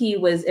RCMP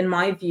was, in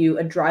my view,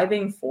 a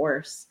driving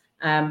force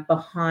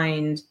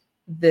behind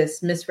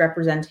this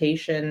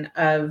misrepresentation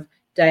of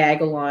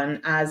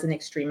Diagolon as an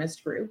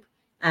extremist group.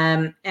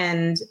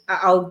 And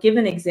I'll give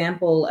an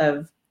example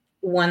of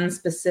one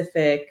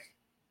specific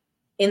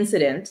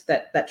incident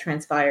that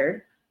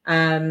transpired.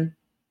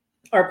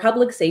 Our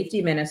public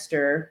safety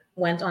minister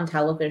went on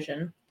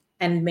television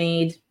and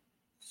made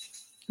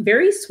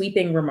very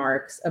sweeping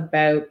remarks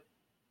about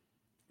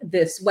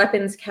this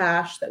weapons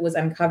cache that was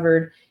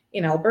uncovered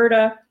in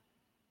Alberta,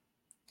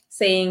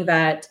 saying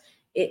that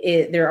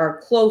there are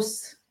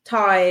close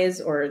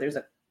ties, or there's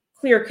a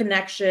clear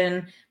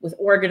connection with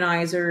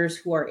organizers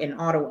who are in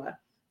Ottawa.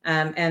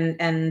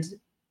 And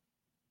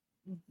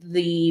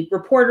the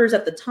reporters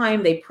at the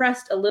time, they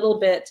pressed a little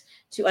bit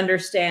to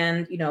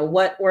understand,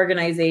 what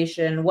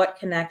organization, what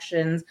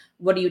connections,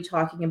 what are you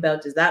talking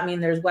about? Does that mean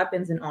there's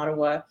weapons in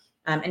Ottawa?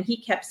 And he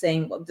kept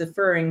saying,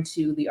 deferring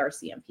to the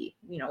RCMP,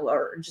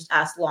 or just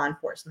ask law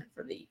enforcement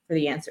for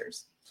the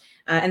answers.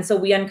 And so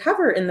we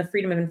uncover in the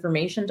Freedom of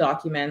Information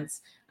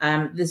documents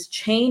this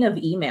chain of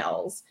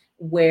emails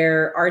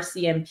where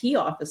RCMP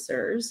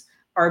officers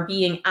are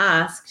being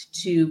asked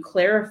to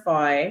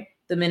clarify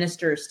the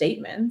minister's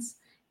statements,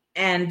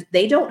 and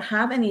they don't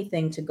have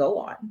anything to go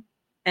on.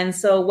 And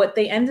so what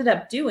they ended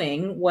up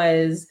doing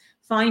was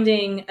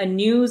finding a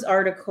news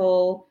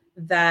article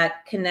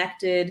that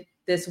connected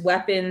this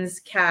weapons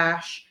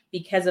cache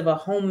because of a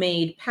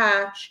homemade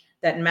patch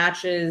that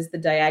matches the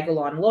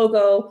Diagolon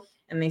logo.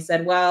 And they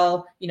said,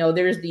 well,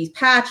 there's these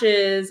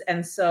patches,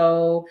 and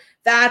so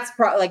that's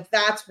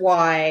that's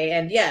why.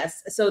 And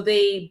yes, so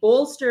they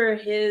bolster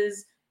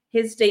his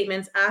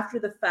statements after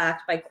the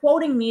fact by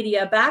quoting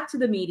media back to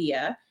the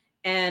media,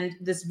 and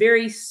this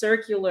very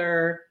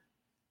circular,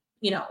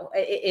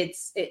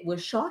 it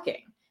was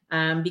shocking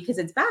because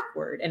it's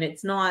backward and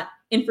it's not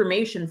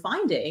information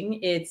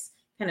finding. It's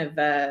kind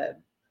of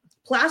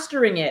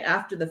plastering it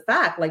after the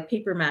fact like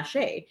paper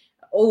mache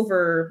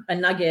over a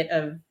nugget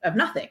of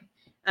nothing.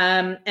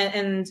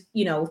 And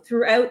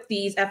throughout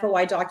these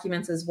FOI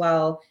documents as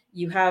well,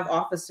 you have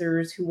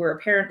officers who were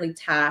apparently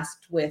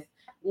tasked with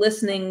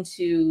listening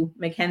to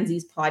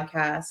Mackenzie's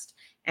podcast,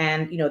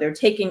 and they're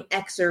taking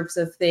excerpts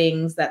of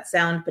things that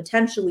sound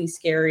potentially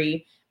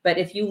scary. But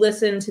if you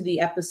listen to the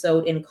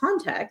episode in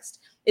context,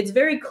 it's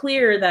very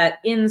clear that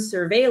in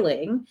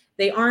surveilling,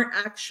 they aren't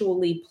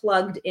actually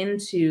plugged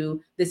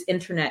into this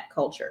internet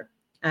culture.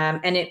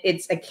 And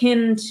it's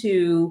akin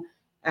to,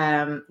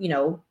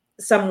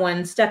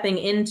 someone stepping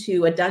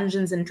into a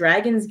Dungeons and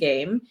Dragons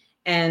game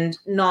and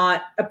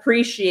not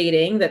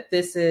appreciating that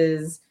this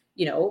is,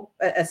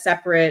 a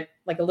separate,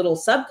 like a little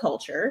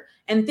subculture,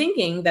 and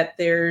thinking that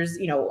there's,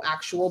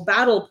 actual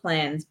battle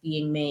plans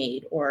being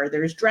made, or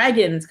there's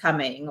dragons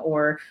coming,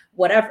 or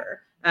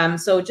whatever.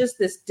 So just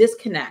this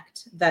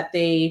disconnect that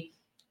they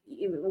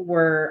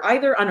were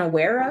either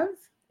unaware of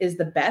is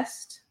the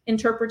best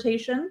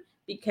interpretation,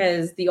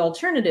 because the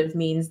alternative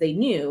means they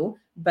knew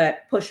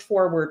but pushed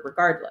forward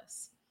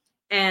regardless.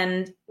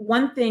 And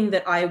one thing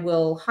that I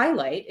will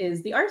highlight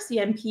is the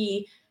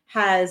RCMP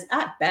has,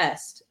 at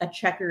best, a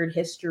checkered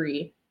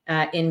history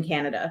in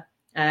Canada.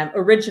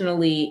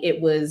 Originally,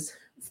 it was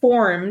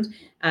formed,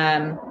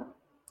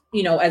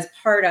 as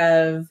part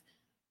of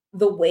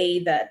the way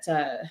that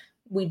the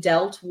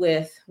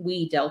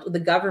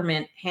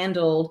government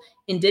handled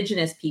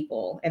Indigenous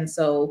people. And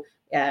so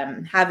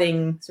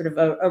having sort of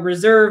a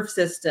reserve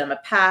system, a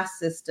pass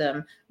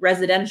system,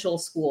 residential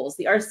schools.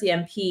 The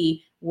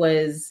RCMP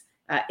was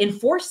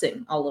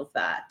enforcing all of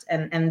that.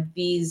 And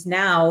these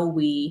now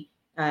we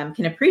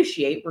can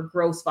appreciate were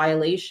gross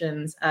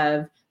violations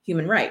of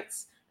human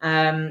rights.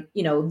 The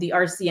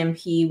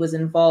RCMP was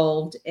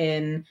involved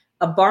in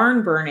a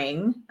barn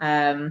burning,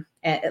 an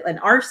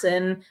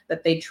arson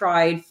that they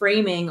tried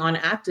framing on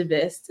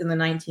activists in the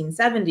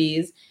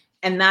 1970s.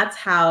 And that's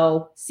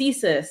how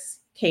CSIS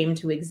came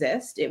to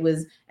exist. It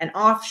was an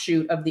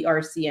offshoot of the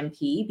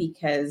RCMP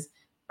because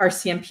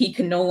RCMP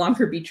can no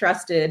longer be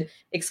trusted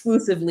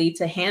exclusively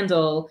to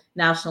handle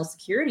national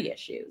security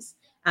issues.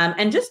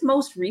 And just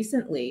most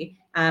recently,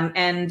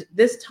 and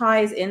this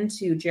ties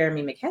into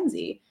Jeremy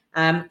Mackenzie,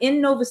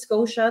 in Nova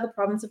Scotia, the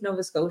province of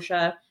Nova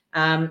Scotia,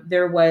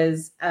 there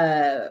was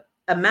a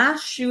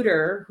mass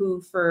shooter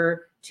who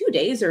for 2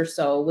 days or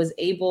so was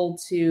able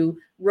to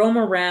roam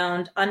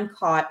around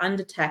uncaught,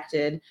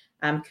 undetected.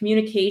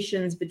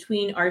 Communications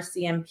between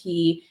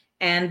RCMP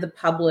and the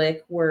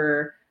public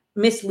were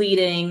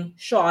misleading,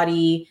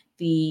 shoddy.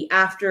 The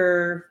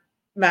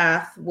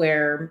aftermath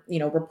where,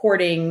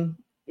 reporting,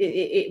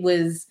 it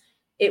was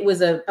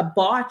a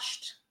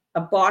botched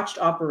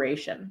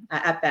operation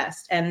at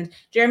best. And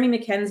Jeremy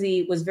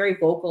Mackenzie was very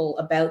vocal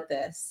about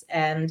this.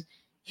 And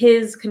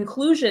his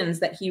conclusions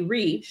that he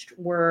reached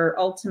were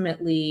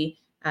ultimately,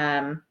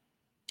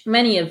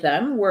 many of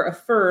them were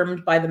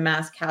affirmed by the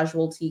Mass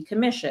Casualty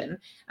Commission,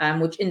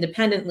 which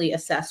independently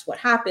assessed what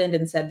happened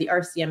and said the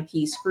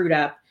RCMP screwed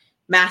up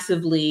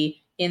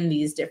massively in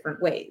these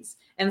different ways.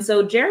 And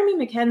so Jeremy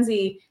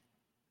Mackenzie,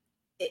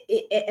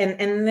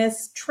 and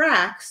this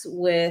tracks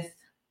with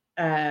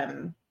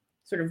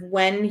sort of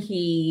when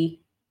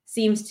he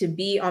seems to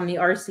be on the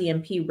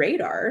RCMP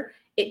radar.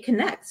 It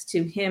connects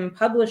to him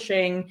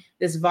publishing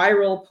this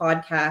viral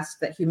podcast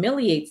that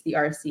humiliates the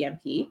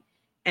RCMP.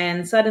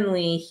 And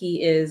suddenly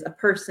he is a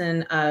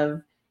person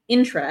of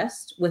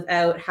interest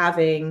without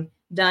having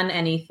done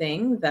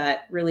anything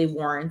that really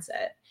warrants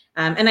it.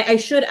 And I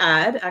should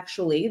add,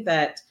 actually,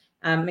 that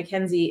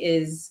Mackenzie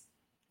is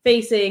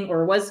facing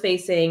or was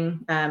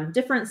facing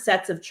different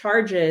sets of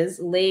charges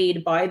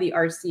laid by the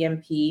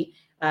RCMP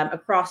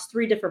across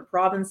 3 different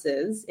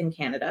provinces in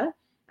Canada.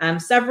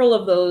 Several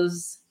of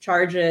those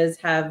charges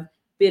have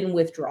been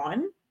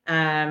withdrawn.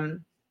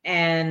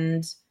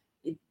 And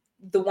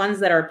the ones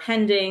that are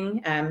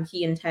pending,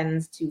 he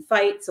intends to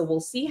fight. So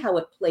we'll see how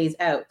it plays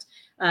out.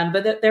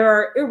 But there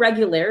are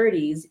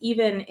irregularities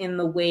even in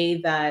the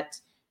way that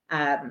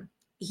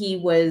he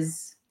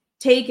was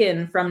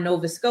taken from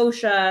Nova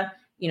Scotia,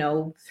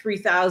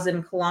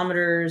 3,000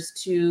 kilometers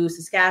to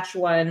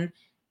Saskatchewan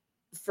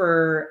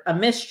for a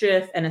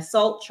mischief and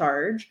assault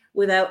charge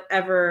without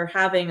ever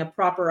having a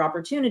proper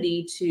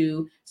opportunity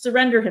to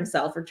surrender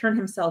himself or turn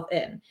himself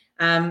in.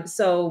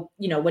 So,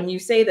 when you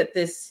say that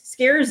this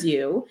scares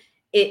you,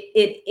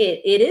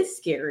 it is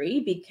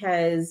scary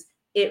because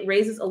it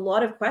raises a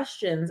lot of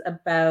questions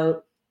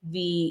about the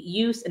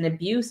use and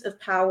abuse of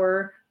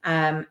power,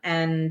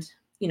 and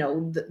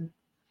the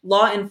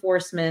law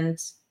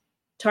enforcement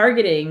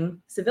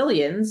targeting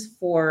civilians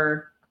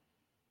for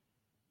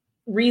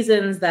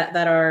reasons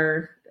that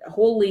are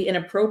wholly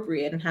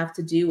inappropriate and have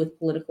to do with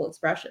political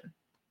expression.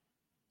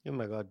 Oh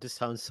my God, this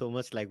sounds so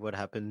much like what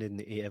happens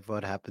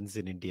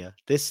in India.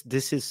 This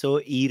is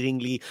so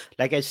eerily,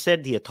 like I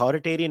said, the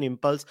authoritarian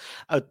impulse.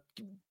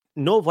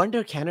 No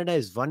wonder Canada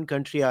is one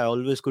country I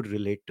always could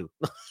relate to.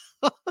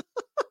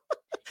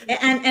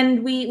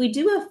 and we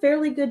do a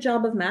fairly good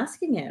job of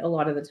masking it a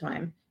lot of the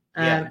time.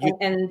 I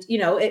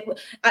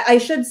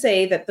should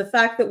say that the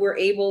fact that we're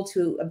able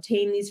to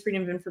obtain these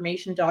Freedom of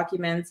Information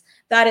documents,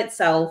 that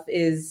itself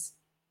is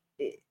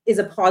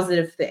a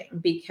positive thing,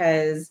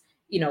 because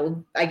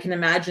I can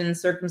imagine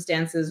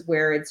circumstances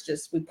where it's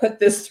just, we put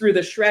this through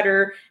the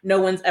shredder, no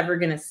one's ever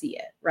going to see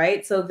it,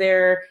 right? So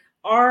there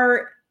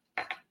are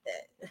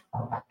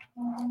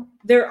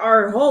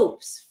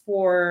hopes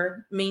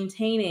for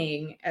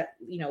maintaining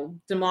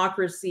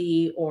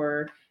democracy,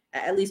 or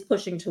at least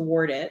pushing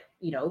toward it,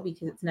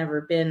 because it's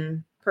never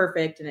been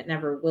perfect and it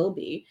never will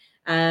be.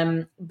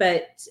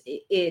 But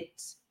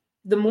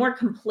the more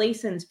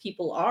complacent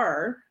people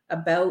are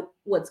about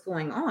what's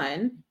going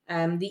on,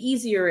 the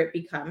easier it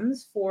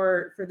becomes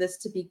for this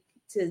to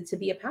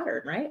be a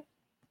pattern, right?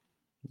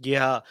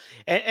 Yeah,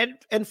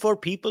 and for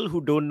people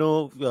who don't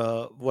know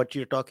what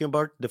you're talking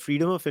about, the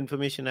Freedom of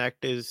Information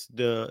Act is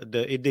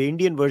the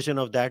Indian version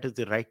of that is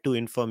the Right to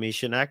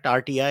Information Act,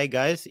 RTI,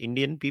 guys,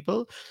 Indian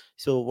people.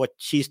 So what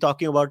she's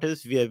talking about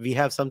is we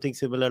have something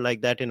similar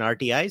like that in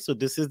RTI. So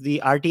this is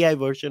the RTI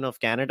version of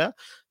Canada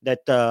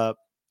that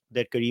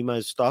Karima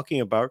is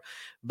talking about.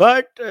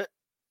 But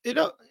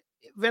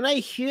when I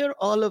hear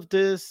all of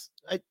this,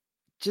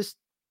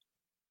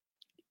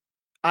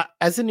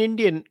 as an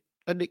Indian,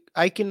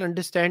 I can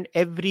understand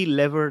every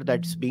lever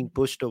that's being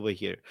pushed over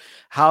here.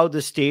 How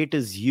the state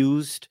is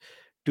used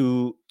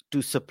to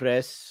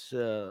suppress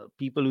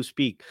people who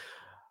speak,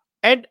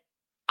 and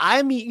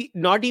I'm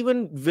not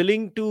even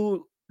willing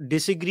to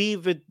disagree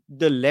with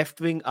the left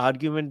wing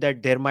argument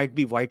that there might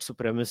be white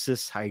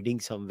supremacists hiding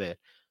somewhere.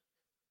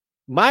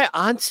 My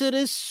answer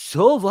is,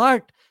 so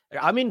what?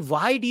 I mean,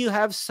 why do you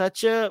have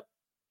such a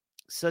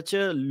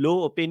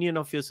low opinion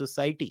of your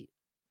society?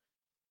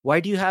 Why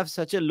do you have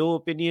such a low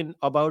opinion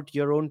about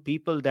your own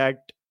people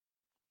that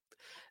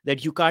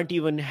you can't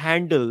even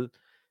handle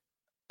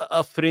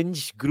a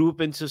fringe group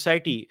in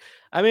society?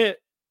 I mean,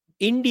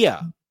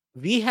 India,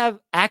 we have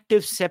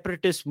active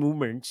separatist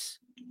movements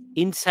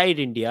inside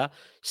India.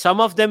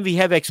 Some of them we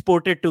have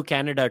exported to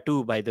Canada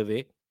too, by the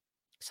way.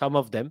 Some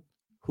of them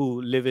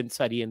who live in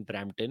Surrey and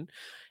Brampton.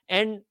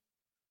 And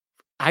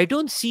I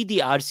don't see the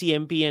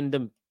RCMP and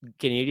the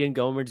Canadian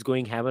governments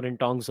going hammer and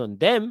tongs on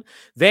them,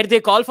 where they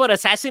call for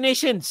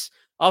assassinations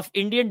of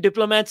Indian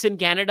diplomats in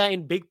Canada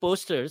in big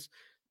posters.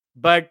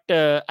 But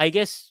I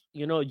guess,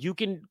 you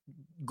can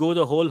go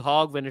the whole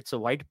hog when it's a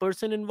white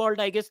person involved.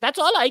 I guess that's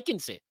all I can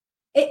say.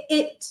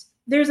 It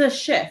there's a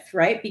shift,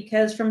 right?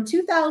 Because from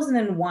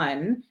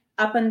 2001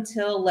 up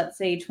until, let's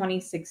say,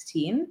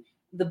 2016,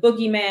 the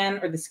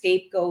boogeyman or the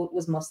scapegoat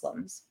was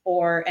Muslims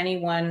or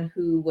anyone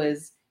who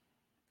was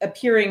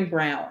appearing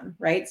brown,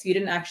 right? So you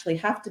didn't actually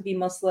have to be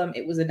Muslim.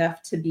 It was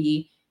enough to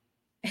be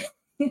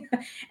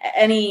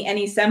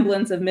any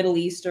semblance of Middle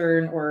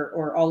Eastern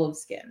or olive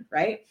skin,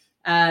 right?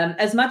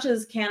 As much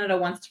as Canada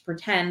wants to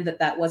pretend that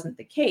that wasn't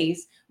the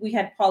case, we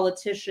had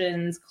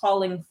politicians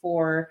calling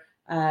for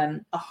a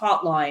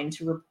hotline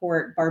to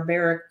report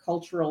barbaric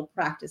cultural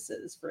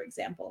practices, for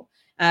example.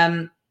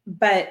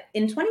 But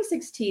in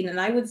 2016, and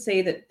I would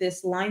say that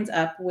this lines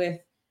up with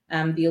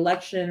the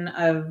election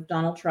of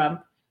Donald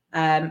Trump,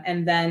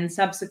 and then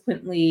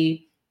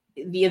subsequently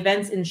the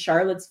events in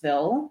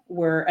Charlottesville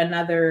were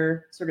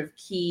another sort of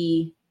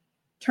key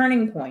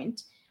turning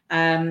point.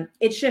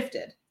 It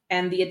shifted,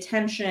 and the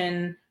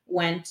attention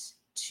went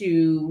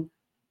to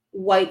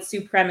white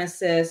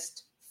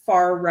supremacist,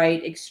 far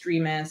right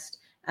extremist.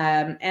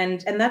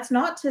 And that's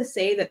not to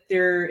say that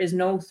there is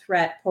no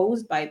threat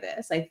posed by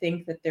this. I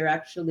think that they're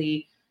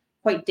actually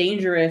quite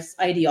dangerous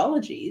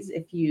ideologies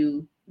if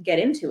you get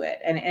into it.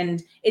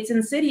 And it's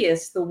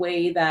insidious the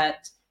way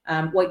that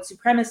white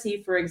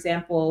supremacy, for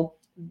example,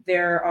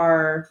 there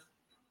are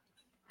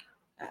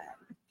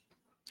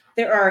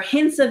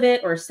hints of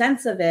it or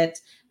sense of it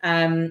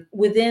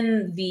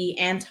within the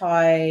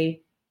anti-lockdown,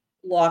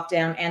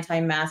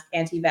 anti-mask,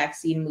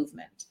 anti-vaccine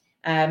movement.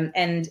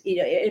 And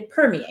it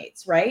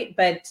permeates, right?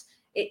 But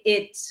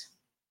it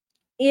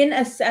in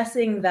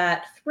assessing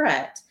that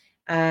threat,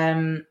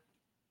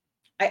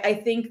 I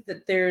think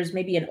that there's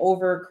maybe an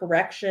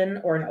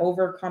overcorrection or an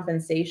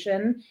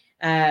overcompensation,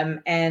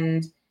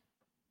 and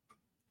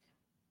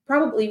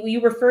probably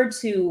you referred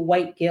to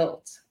white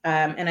guilt,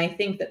 and I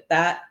think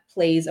that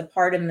plays a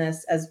part in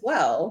this as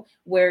well,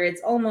 where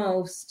it's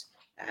almost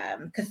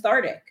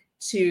cathartic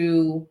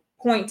to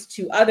point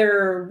to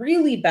other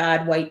really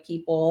bad white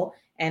people,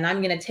 and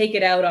I'm going to take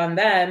it out on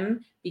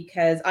them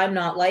because I'm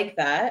not like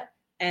that,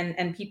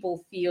 and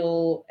people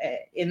feel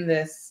in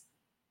this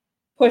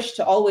push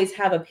to always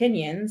have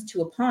opinions,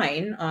 to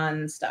opine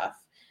on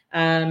stuff,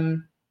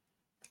 and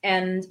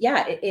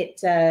yeah,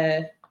 it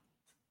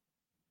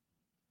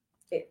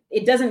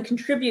doesn't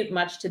contribute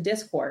much to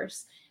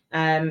discourse,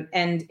 and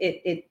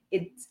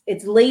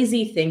it's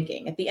lazy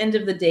thinking. At the end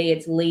of the day,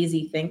 it's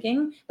lazy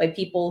thinking by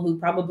people who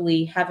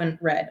probably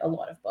haven't read a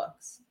lot of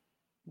books.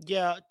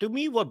 Yeah, to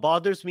me, what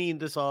bothers me in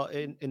this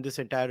in this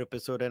entire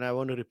episode, and I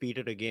want to repeat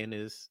it again,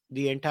 is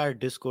the entire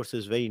discourse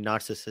is very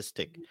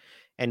narcissistic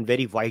and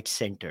very white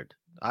centered.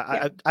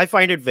 Yeah. I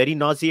find it very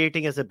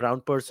nauseating as a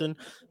brown person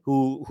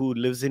who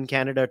lives in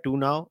Canada too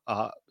now.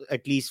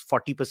 At least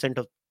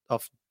 40%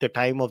 of the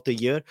time of the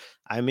year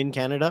I'm in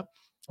Canada.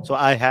 So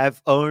I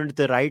have earned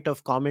the right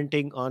of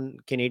commenting on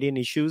Canadian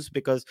issues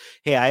because,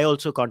 hey, I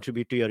also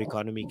contribute to your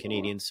economy,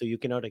 Canadians. So you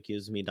cannot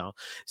accuse me now.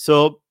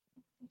 So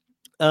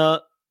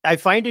I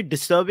find it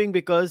disturbing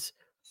because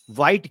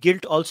white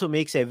guilt also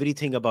makes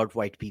everything about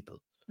white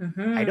people.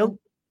 Mm-hmm.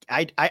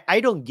 I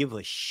don't give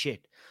a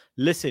shit.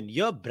 Listen,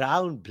 you're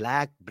brown,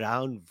 black,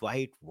 brown,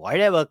 white,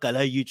 whatever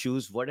color you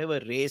choose, whatever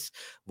race,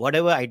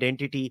 whatever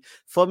identity.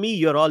 For me,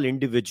 you're all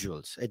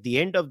individuals. At the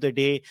end of the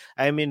day,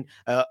 I mean,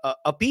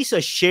 a piece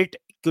of shit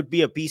could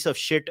be a piece of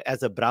shit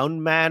as a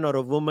brown man or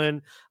a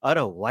woman or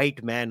a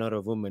white man or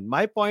a woman.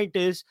 My point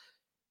is,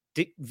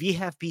 we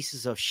have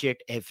pieces of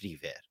shit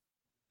everywhere.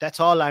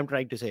 That's all I'm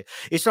trying to say.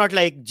 It's not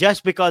like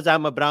just because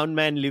I'm a brown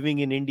man living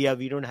in India,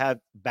 we don't have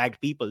bad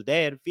people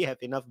there. We have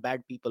enough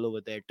bad people over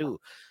there too.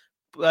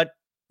 But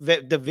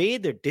the way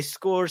the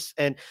discourse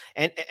and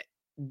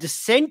the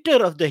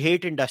center of the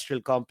hate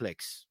industrial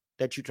complex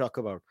that you talk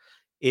about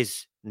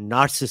is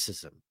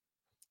narcissism.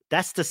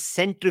 That's the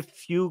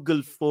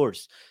centrifugal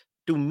force.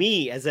 To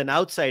me, as an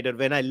outsider,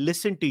 when I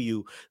listened to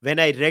you, when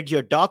I read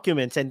your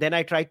documents, and then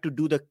I tried to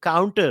do the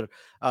counter,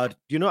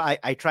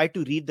 I tried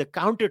to read the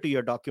counter to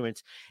your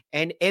documents,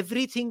 and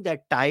everything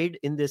that tied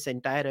in this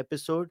entire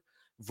episode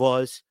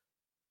was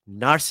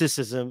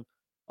narcissism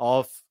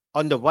of,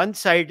 on the one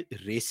side,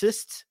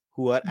 racists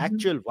who are Mm-hmm.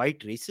 actual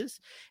white racists,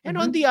 and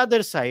on Mm-hmm. the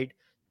other side,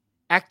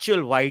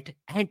 actual white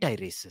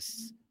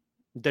anti-racists.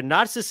 The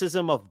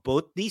narcissism of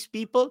both these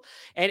people,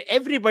 and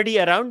everybody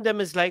around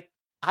them is like,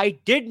 I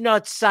did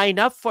not sign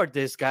up for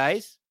this,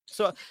 guys.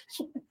 So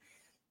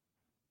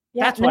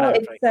yeah, that's what no,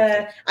 I'm trying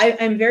to say.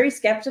 I'm very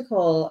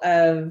skeptical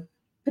of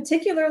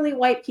particularly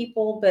white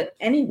people, but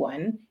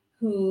anyone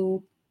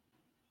who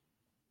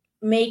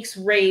makes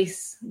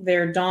race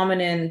their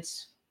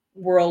dominant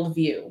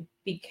worldview,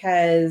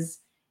 because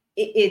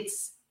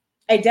it's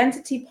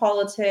identity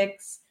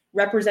politics,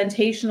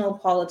 representational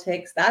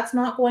politics. That's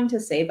not going to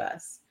save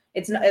us.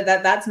 It's not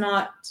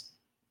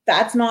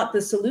that's not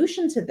the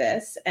solution to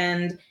this,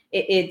 and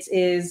it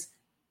is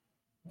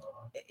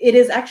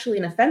actually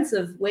an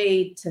offensive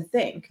way to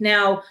think.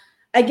 Now,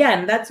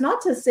 again, that's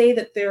not to say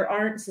that there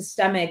aren't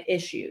systemic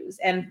issues.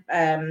 And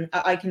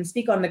I can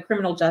speak on the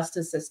criminal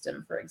justice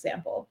system, for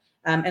example,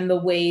 and the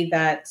way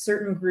that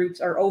certain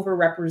groups are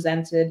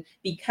overrepresented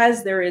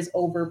because there is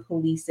over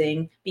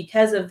policing,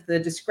 because of the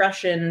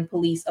discretion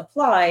police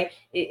apply.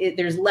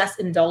 There's less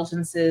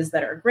indulgences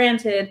that are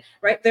granted,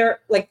 right?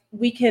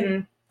 We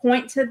can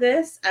point to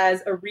this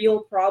as a real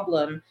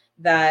problem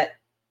that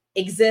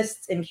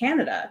exists in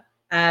Canada.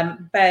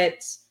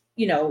 But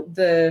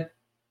the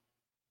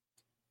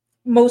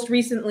most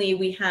recently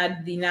we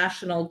had the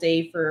National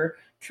Day for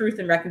Truth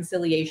and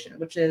Reconciliation,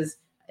 which is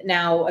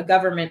now a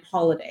government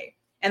holiday.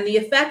 And the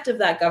effect of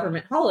that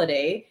government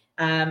holiday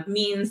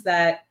means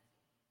that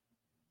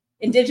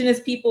Indigenous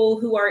people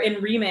who are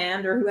in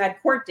remand or who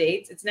had court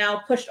dates, it's now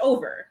pushed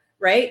over,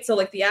 right? So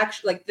like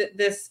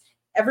this,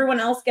 everyone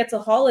else gets a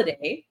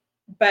holiday,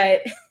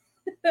 but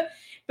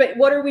but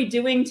what are we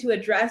doing to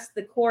address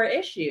the core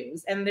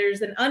issues? And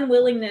there's an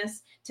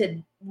unwillingness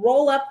to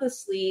roll up the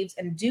sleeves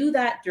and do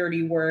that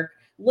dirty work,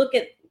 look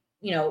at,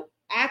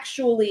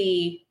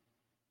 actually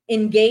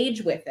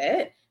engage with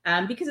it,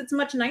 because it's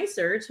much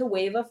nicer to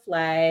wave a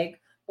flag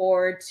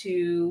or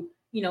to,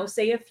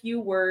 say a few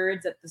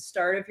words at the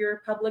start of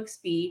your public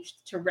speech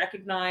to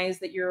recognize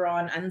that you're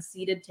on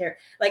unceded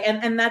territory.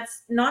 And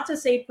that's not to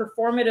say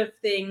performative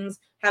things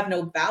have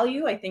no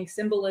value. I think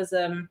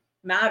symbolism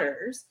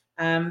matters.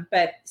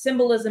 But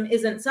symbolism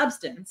isn't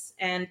substance.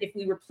 And if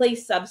we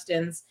replace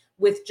substance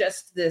with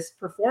just this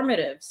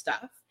performative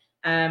stuff,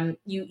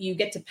 you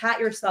get to pat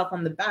yourself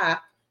on the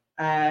back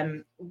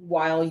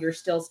while you're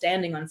still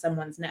standing on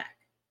someone's neck.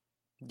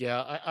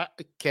 Yeah,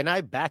 can I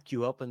back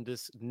you up on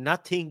this?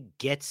 Nothing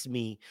gets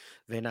me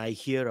when I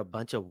hear a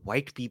bunch of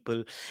white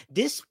people.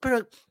 This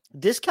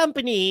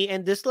company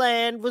and this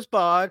land was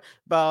bought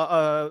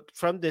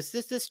from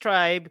this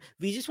tribe.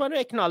 We just want to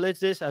acknowledge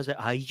this. I was like,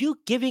 are you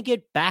giving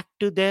it back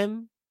to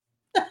them?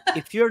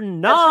 If you're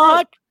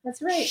not,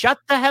 That's right. Shut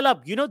the hell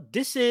up.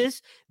 This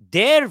is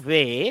their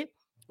way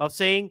of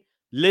saying,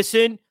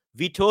 listen,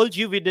 we told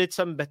you we did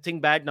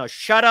something bad. Now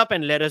shut up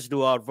and let us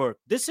do our work.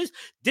 This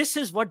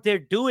is what they're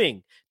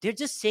doing. They're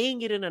just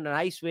saying it in a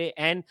nice way.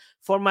 And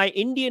for my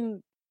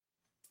Indian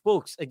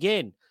folks,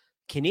 again,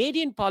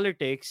 Canadian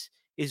politics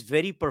is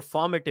very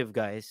performative,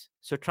 guys.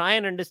 So try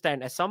and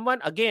understand. As someone,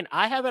 again,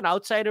 I have an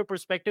outsider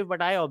perspective,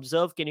 but I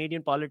observe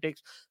Canadian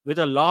politics with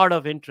a lot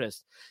of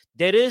interest.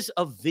 There is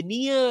a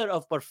veneer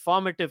of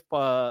performative,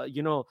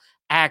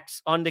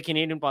 acts on the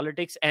Canadian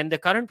politics. And the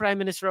current Prime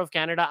Minister of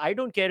Canada, I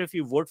don't care if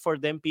you vote for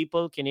them,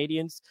 people,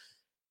 Canadians,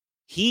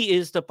 he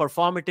is the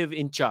performative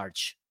in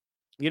charge.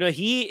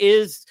 He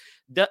is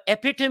the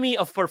epitome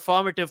of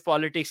performative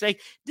politics. Like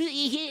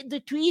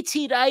the tweets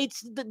he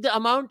writes, the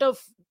amount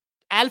of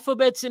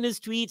alphabets in his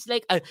tweets,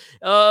 like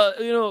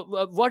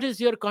what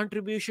is your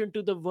contribution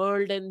to the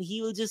world, and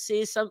he will just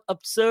say some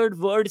absurd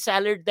word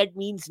salad that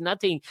means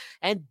nothing.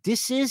 And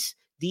this is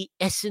the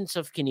essence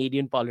of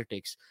Canadian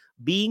politics,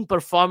 being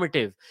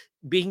performative,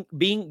 being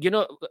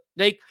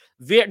like,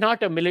 we're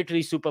not a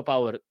military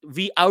superpower.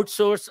 We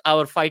outsource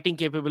our fighting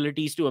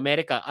capabilities to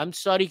America. I'm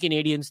sorry,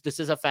 Canadians, this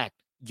is a fact.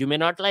 You may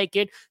not like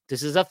it.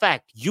 This is a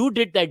fact. You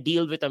did that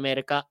deal with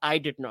America. I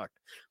did not.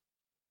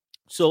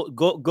 So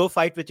go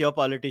fight with your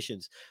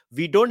politicians.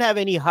 We don't have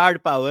any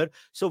hard power.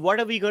 So what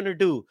are we going to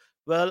do?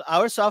 Well,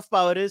 our soft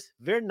power is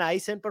we're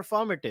nice and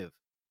performative.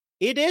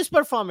 It is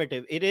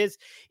performative. It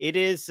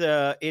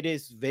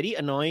is very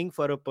annoying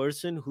for a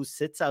person who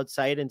sits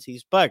outside and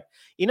sees. But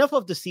enough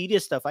of the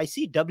serious stuff. I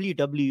see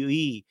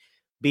WWE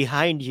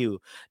behind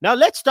you. Now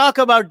let's talk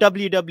about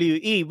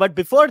WWE. But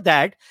before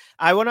that,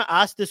 I want to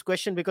ask this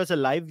question because a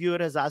live viewer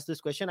has asked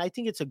this question. I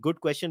think it's a good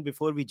question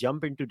before we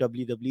jump into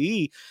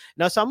WWE.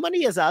 Now,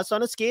 somebody has asked,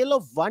 on a scale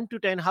of 1 to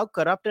 10, how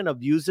corrupt and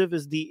abusive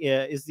is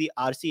the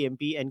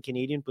RCMP and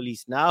Canadian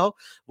police now?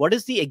 What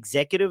is the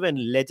executive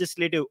and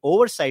legislative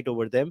oversight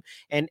over them?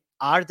 And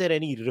are there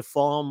any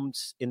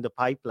reforms in the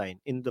pipeline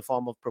in the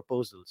form of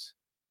proposals?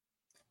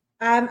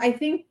 I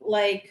think,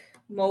 like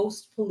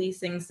most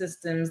policing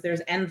systems,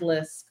 there's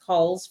endless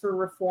calls for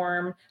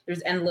reform.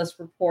 There's endless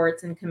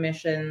reports and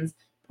commissions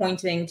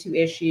pointing to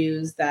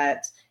issues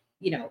that,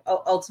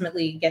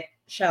 ultimately get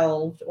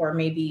shelved, or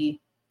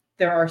maybe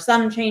there are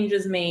some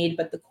changes made,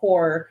 but the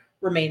core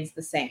remains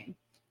the same.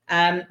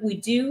 We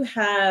do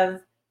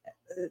have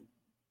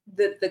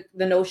the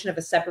notion of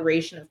a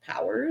separation of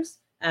powers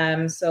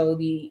So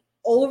the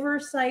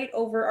oversight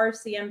over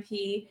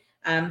RCMP,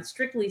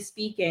 strictly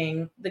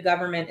speaking, the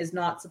government is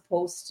not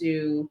supposed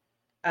to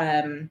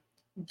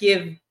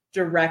give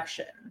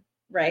direction,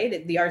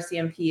 right? The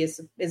RCMP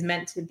is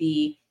meant to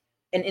be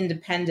an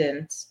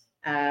independent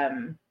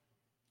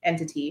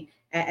entity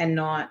and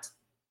not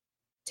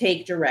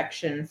take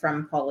direction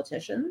from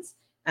politicians.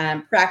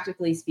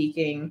 Practically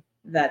speaking,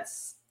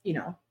 that's,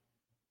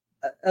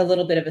 a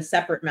little bit of a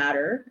separate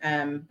matter,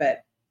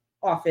 but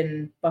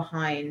often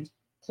behind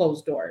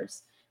closed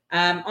doors.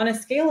 On a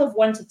scale of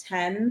 1 to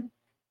 10,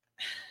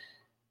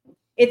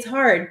 it's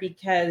hard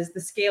because the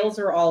scales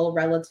are all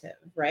relative,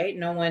 right?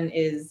 No one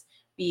is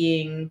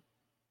being,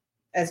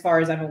 as far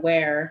as I'm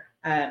aware,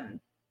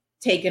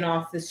 taken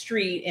off the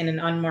street in an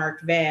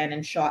unmarked van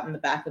and shot in the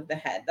back of the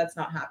head. That's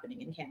not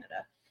happening in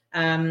Canada.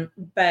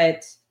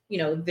 But,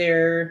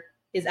 there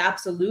is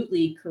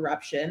absolutely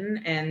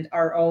corruption, and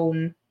our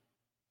own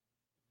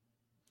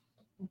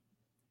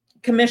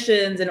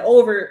commissions and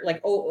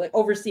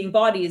overseeing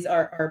bodies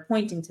are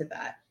pointing to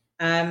that.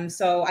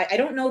 So I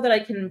don't know that I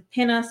can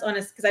pin us on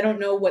this because I don't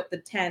know what the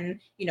 10,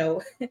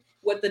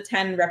 what the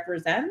 10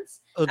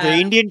 represents. Oh, the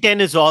Indian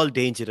 10 is all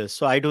dangerous.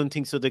 So I don't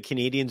think so. The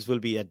Canadians will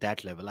be at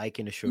that level. I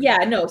can assure you. Yeah,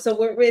 no.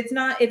 So it's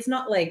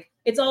not like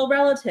it's all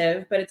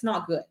relative, but it's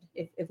not good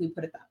if we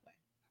put it that way.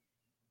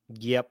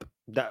 Yep.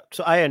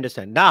 So I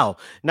understand. Now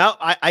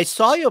I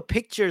saw your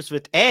pictures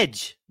with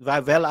Edge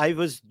while I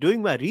was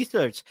doing my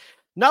research.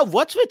 Now,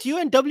 what's with you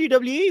and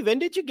WWE? When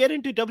did you get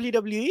into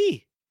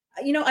WWE?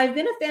 I've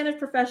been a fan of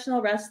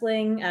professional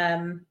wrestling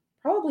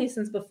probably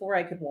since before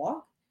I could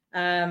walk.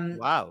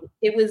 Wow.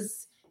 It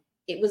was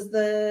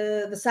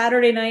the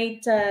Saturday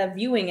night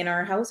viewing in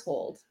our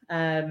household.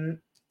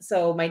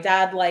 So my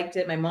dad liked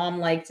it, my mom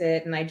liked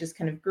it, and I just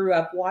kind of grew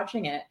up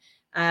watching it.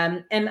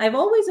 And I've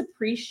always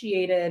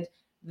appreciated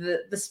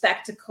the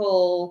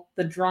spectacle,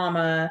 the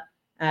drama,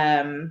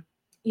 the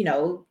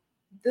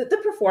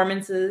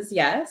performances,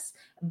 yes.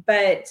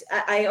 But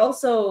I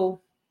also,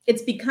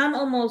 it's become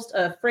almost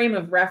a frame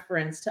of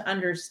reference to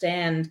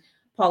understand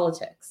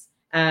politics.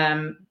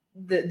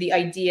 The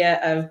idea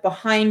of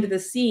behind the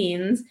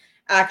scenes,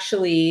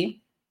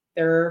 actually,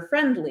 they're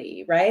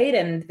friendly, right?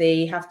 And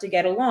they have to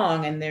get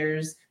along, and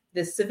there's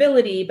this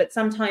civility, but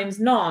sometimes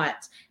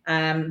not.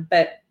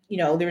 But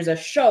there's a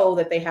show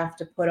that they have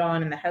to put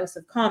on in the House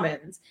of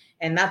Commons,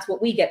 and that's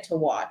what we get to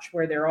watch,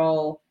 where they're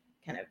all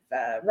kind of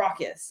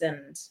raucous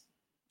and,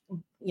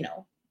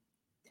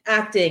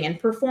 acting and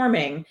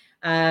performing.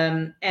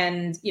 I'm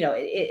a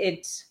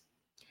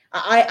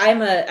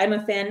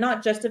fan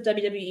not just of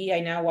WWE. I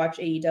now watch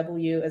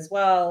AEW as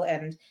well,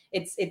 and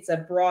it's a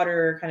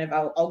broader kind of.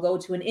 I'll go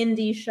to an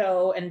indie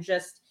show and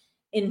just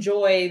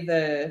enjoy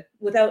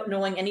without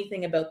knowing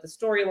anything about the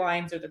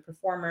storylines or the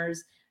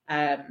performers.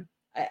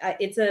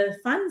 It's a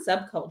fun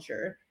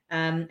subculture,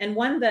 and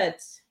one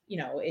that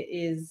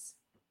is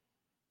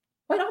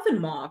quite often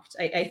mocked.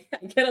 I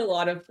get a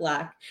lot of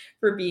flack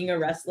for being a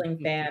wrestling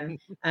fan,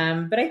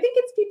 but I think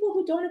it's people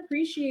who don't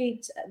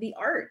appreciate the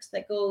art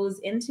that goes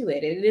into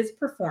it. It is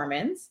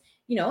performance,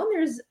 and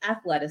there's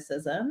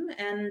athleticism,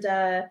 and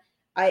I'm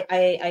a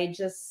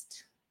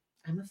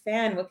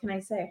fan. What can I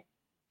say?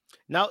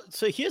 Now,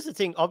 so here's the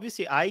thing.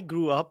 Obviously, I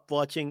grew up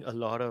watching a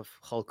lot of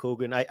Hulk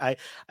Hogan. I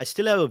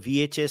still have a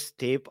VHS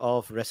tape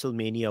of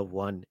WrestleMania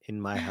 1 in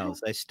my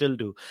house. I still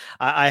do.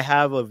 I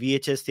have a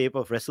VHS tape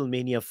of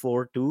WrestleMania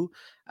 4 too.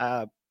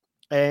 And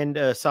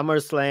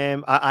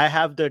SummerSlam. I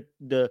have the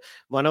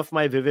one of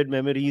my vivid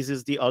memories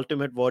is the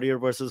Ultimate Warrior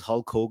versus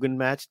Hulk Hogan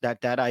match.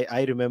 That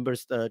I remember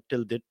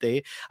till this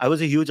day. I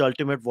was a huge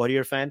Ultimate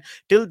Warrior fan.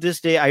 Till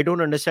this day, I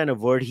don't understand a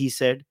word he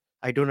said.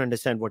 I don't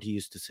understand what he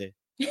used to say.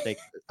 Like,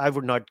 I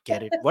would not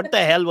get it. What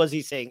the hell was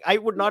he saying? I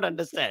would not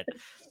understand.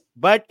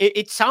 But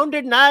it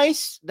sounded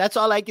nice. That's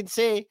all I can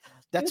say.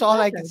 That's all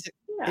I can say.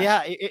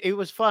 Yeah, it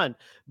was fun.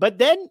 But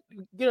then,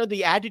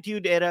 the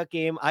Attitude Era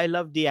came. I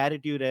loved the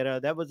Attitude Era.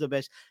 That was the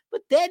best.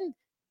 But then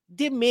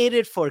they made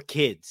it for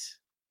kids,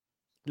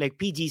 like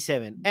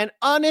PG-7. And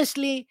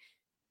honestly,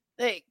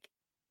 like,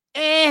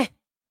 I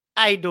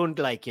don't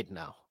like it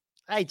now.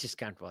 I just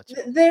can't watch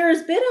it.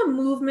 There's been a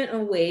movement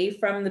away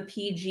from the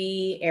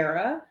PG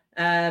era.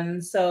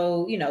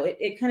 So,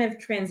 it kind of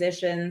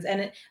transitions.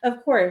 And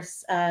of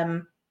course,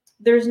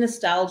 there's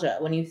nostalgia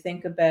when you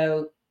think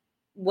about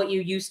what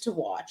you used to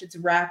watch. It's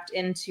wrapped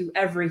into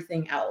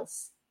everything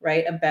else,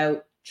 right,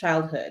 about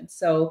childhood.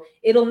 So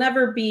it'll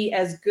never be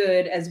as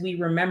good as we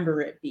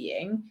remember it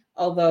being.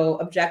 Although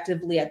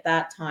objectively at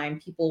that time,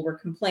 people were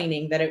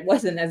complaining that it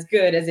wasn't as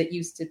good as it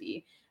used to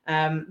be,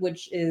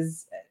 which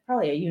is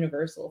probably a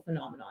universal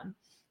phenomenon.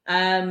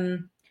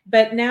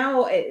 But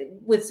now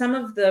with some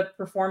of the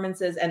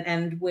performances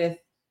and with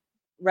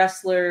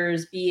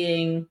wrestlers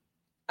being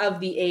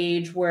of the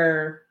age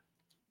where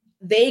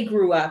they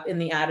grew up in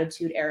the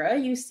Attitude Era,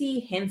 you see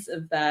hints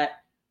of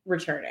that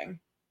returning.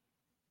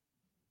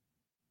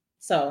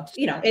 So,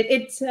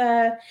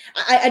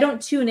 I don't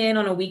tune in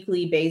on a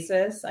weekly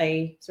basis.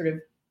 I sort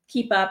of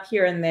keep up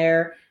here and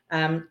there.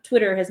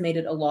 Twitter has made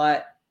it a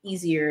lot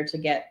easier to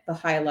get the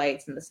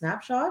highlights and the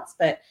snapshots.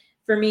 But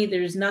for me,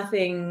 there's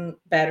nothing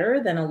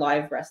better than a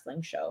live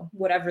wrestling show,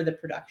 whatever the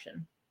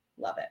production.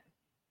 Love it.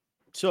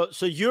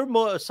 So you're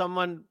more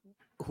someone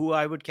who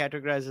I would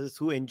categorize as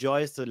who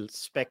enjoys the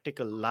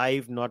spectacle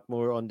live, not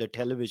more on the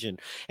television.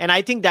 And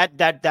I think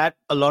that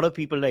a lot of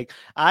people like.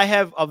 I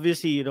have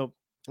obviously,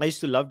 I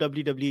used to love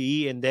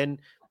WWE, and then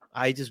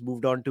I just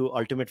moved on to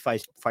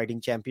Fighting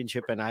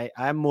Championship, and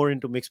I'm more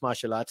into mixed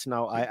martial arts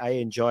now. I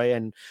enjoy,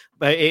 and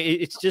but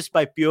it's just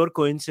by pure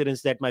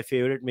coincidence that my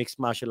favorite mixed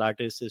martial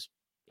artist is,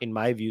 in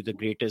my view, the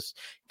greatest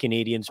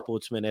Canadian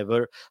sportsman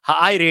ever.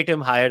 I rate him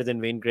higher than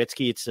Wayne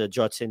Gretzky. It's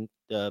George St.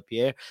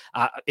 Pierre.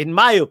 In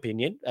my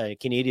opinion,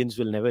 Canadians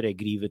will never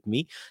agree with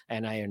me,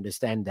 and I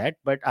understand that.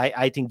 But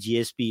I think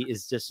GSP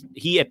is just,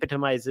 he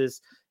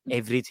epitomizes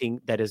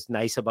everything that is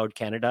nice about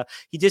Canada.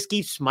 He just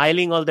keeps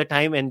smiling all the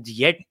time, and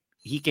yet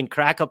he can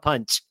crack a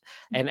punch.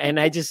 And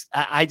I just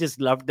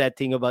loved that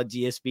thing about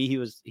GSP.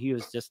 He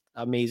was just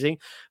amazing.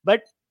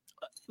 But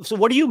so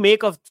what do you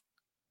make of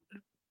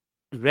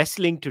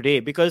wrestling today?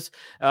 Because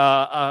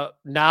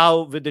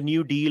now with the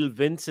new deal,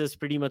 Vince has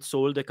pretty much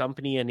sold the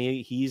company, and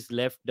he's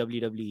left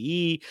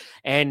WWE,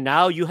 and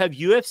now you have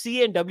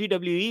UFC and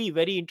WWE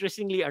very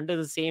interestingly under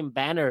the same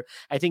banner.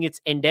 I think it's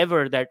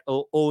Endeavor that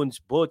owns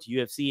both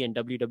UFC and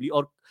WWE,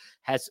 or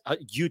has a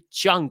huge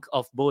chunk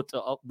of both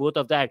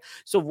of that.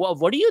 So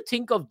what do you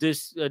think of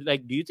this?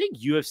 Like, do you think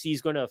UFC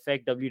is going to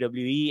affect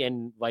WWE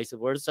and vice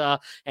versa,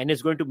 and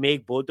is going to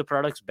make both the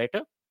products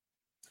better?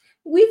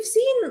 We've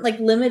seen like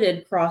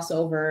limited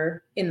crossover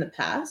in the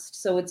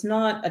past, so it's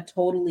not a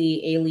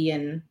totally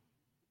alien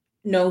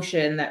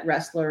notion that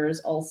wrestlers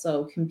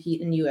also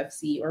compete in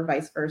UFC or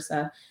vice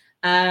versa.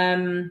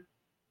 I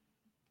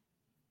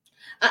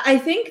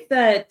think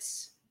that,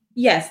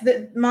 yes,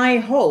 my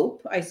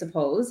hope, I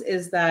suppose,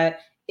 is that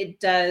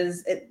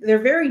they're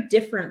very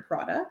different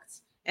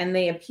products and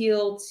they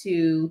appeal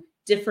to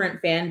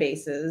different fan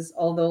bases,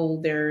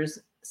 although there's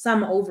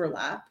some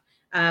overlap.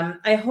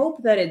 I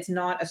hope that it's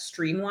not a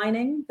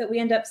streamlining that we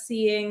end up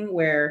seeing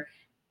where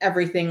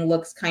everything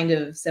looks kind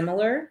of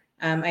similar.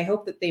 I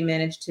hope that they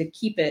manage to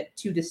keep it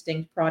two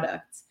distinct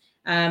products.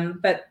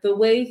 But the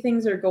way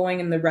things are going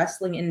in the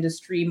wrestling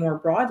industry more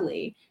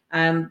broadly,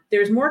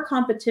 there's more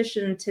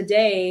competition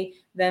today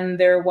than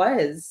there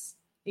was,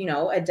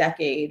 a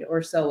decade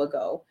or so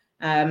ago.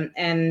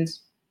 And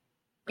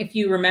if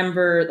you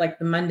remember, like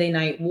the Monday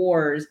Night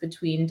Wars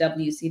between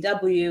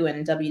WCW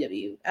and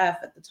WWF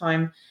at the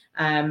time,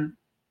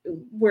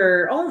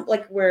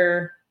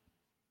 we're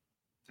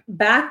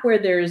back where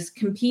there's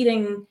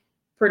competing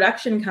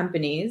production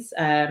companies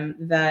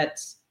that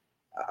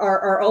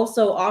are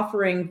also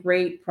offering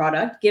great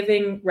product,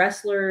 giving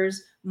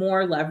wrestlers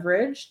more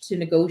leverage to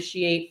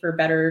negotiate for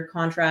better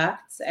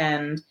contracts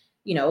and,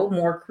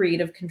 more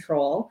creative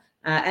control.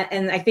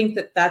 And I think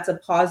that that's a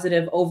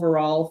positive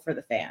overall for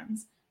the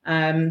fans.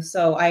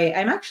 So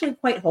I'm actually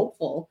quite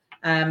hopeful.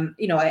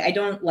 I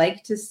don't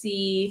like to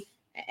see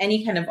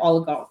any kind of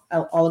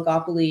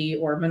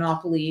oligopoly or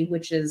monopoly,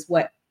 which is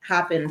what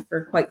happened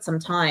for quite some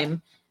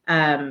time,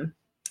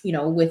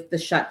 with the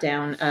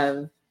shutdown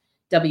of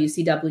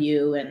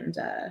WCW and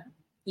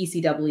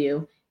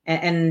ECW.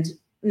 And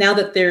now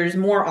that there's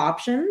more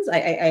options,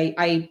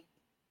 I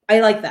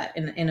like that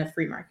in a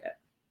free market.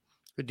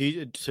 Do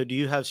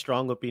you have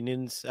strong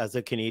opinions as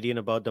a Canadian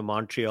about the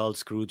Montreal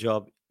screw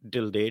job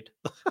till date?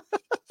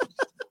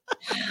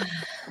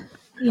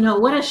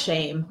 What a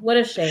shame. What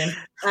a shame.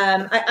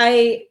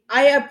 I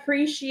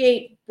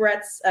appreciate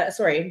Vince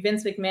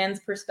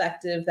McMahon's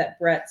perspective that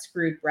Brett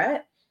screwed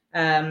Brett,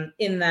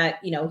 in that,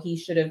 he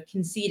should have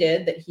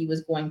conceded that he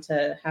was going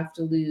to have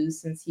to lose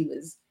since he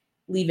was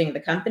leaving the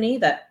company.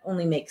 That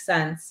only makes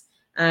sense.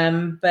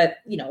 But,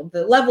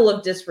 the level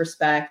of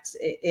disrespect,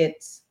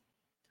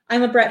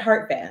 I'm a Bret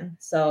Hart fan.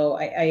 So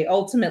I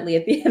ultimately,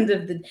 at the end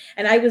of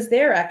and I was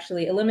there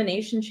actually,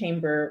 Elimination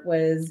Chamber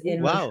was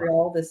in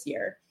Montreal this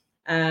year.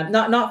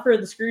 Not for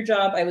the screw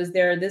job. I was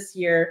there this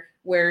year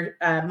where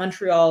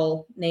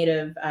Montreal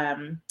native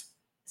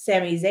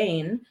Sami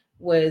Zayn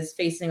was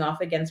facing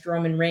off against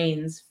Roman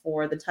Reigns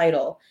for the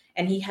title.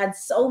 And he had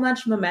so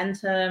much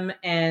momentum,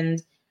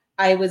 and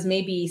I was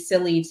maybe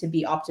silly to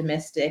be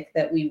optimistic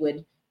that we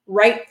would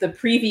right the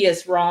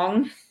previous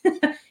wrong.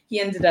 He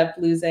ended up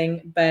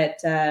losing, but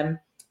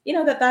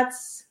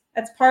that's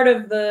part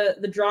of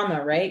the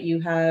drama, right?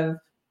 You have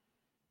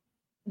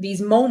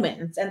these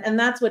moments, and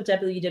that's what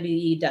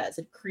WWE does.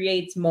 It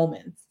creates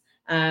moments,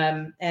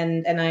 and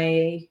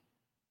I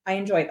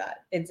enjoy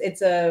that.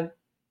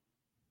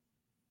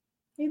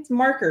 It's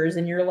markers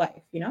in your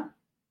life,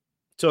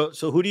 So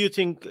who do you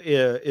think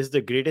is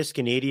the greatest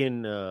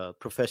Canadian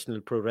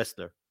professional pro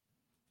wrestler?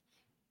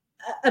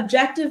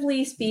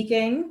 Objectively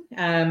speaking,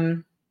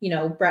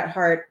 Bret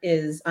Hart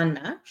is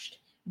unmatched,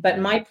 but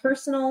my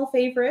personal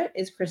favorite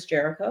is Chris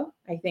Jericho.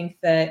 I think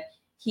that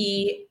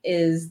he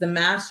is the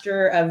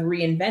master of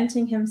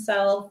reinventing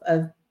himself,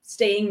 of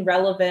staying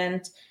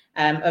relevant,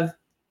 of,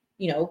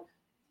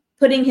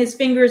 putting his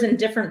fingers in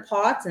different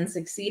pots and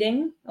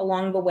succeeding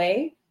along the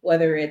way,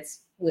 whether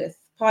it's with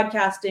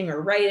podcasting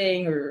or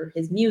writing or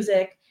his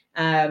music.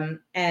 And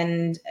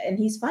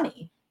he's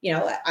funny.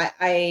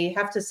 I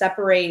have to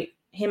separate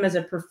him as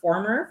a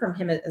performer from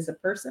him as a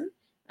person.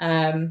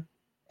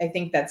 I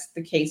think that's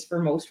the case for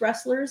most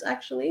wrestlers,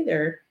 actually.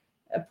 They're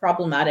a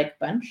problematic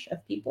bunch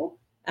of people.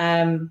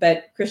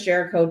 But Chris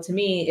Jericho, to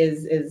me,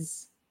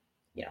 is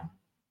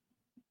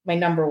my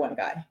number one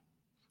guy.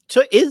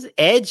 So is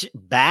Edge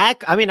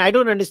back? I mean, I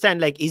don't understand.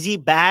 Like, is he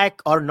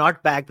back or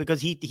not back? Because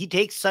he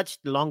takes such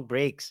long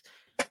breaks.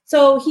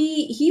 So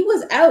he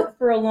was out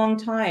for a long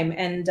time,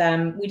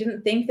 and we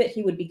didn't think that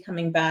he would be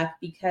coming back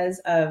because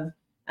of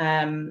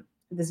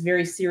this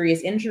very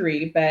serious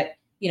injury. But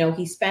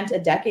he spent a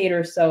decade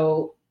or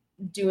so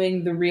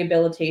doing the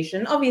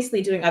rehabilitation,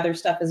 obviously doing other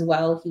stuff as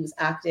well. He was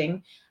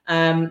acting,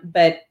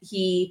 but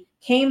he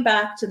came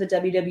back to the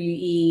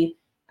WWE.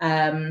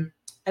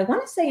 I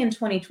want to say in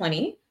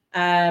 2020,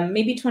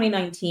 maybe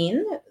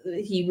 2019.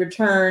 He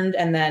returned,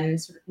 and then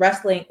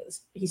wrestling.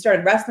 He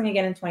started wrestling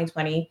again in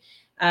 2020.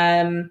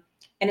 And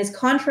his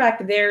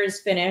contract there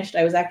is finished.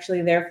 I was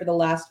actually there for the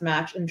last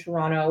match in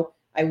Toronto.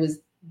 I was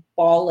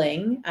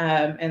bawling,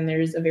 and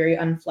there's a very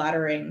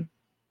unflattering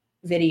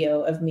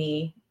video of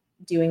me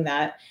doing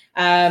that.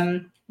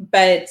 And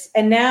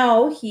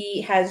now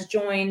he has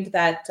joined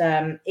that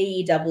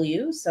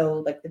AEW,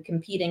 so like the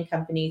competing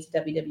company to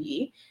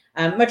WWE,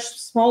 much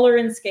smaller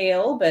in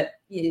scale, but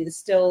is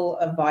still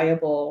a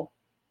viable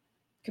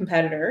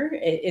competitor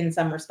in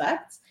some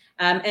respects.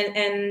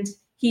 And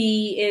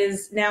he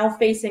is now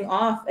facing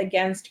off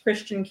against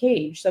Christian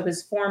Cage. So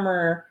his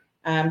former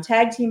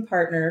tag team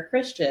partner,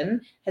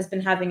 Christian, has been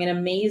having an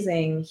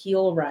amazing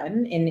heel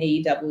run in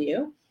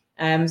AEW.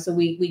 So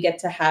we get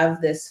to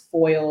have this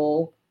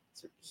foil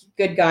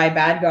good guy,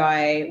 bad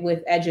guy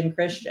with Edge and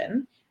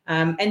Christian.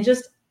 And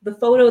just the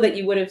photo that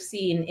you would have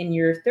seen in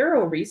your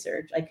thorough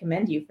research, I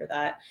commend you for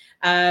that.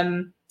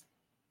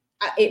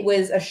 It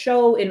was a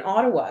show in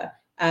Ottawa.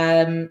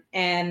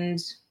 And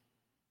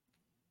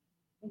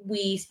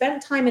we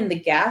spent time in the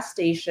gas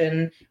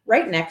station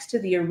right next to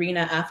the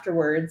arena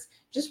afterwards,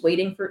 just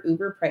waiting for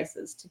Uber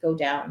prices to go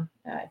down,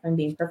 if I'm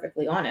being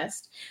perfectly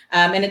honest.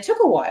 And it took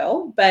a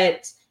while,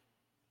 but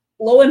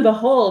lo and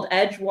behold,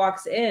 Edge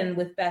walks in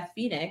with Beth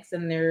Phoenix,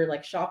 and they're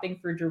like shopping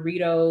for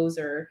Doritos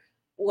or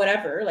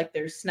whatever, like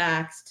their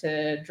snacks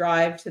to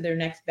drive to their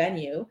next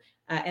venue.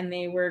 And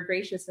they were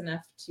gracious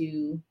enough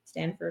to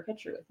stand for a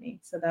picture with me.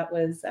 So that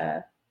was,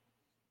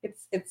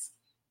 it's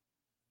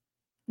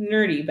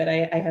nerdy, but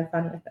I have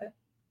fun with it.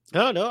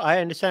 No, I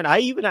understand. I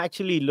even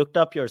actually looked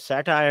up your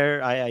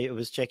satire. I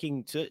was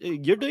checking. So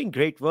you're doing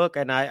great work,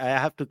 and I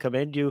have to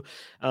commend you.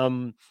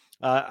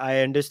 I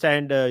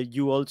understand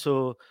you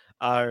also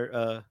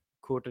are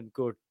quote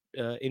unquote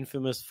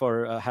infamous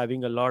for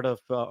having a lot of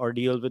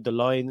ordeal with the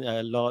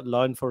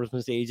law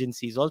enforcement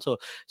agencies also.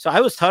 So I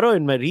was thorough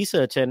in my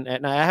research, and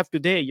I have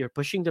today, you're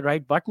pushing the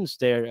right buttons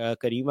there,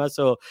 Karima.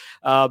 So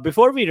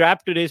before we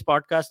wrap today's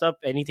podcast up,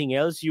 anything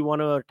else you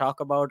want to talk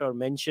about or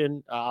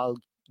mention? I'll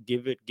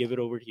give it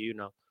over to you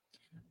now.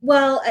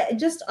 Well,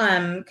 just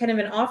kind of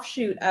an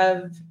offshoot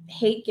of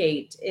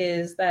HateGate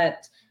is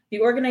that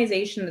the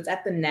organization that's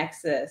at the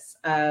nexus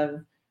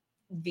of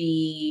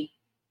the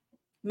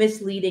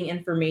misleading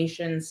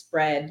information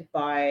spread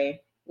by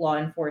law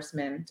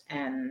enforcement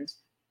and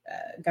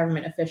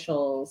government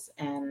officials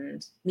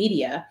and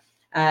media,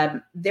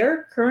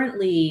 they're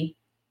currently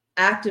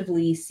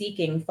actively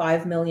seeking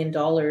 $5 million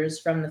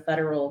from the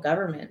federal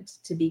government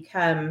to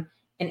become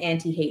an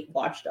anti-hate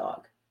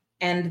watchdog.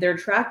 And their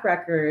track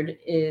record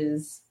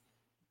is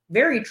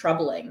very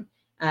troubling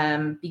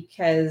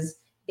because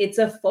it's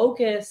a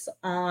focus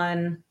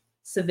on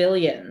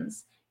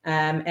civilians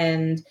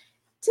and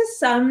to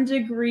some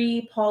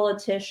degree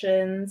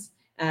politicians,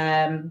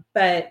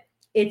 but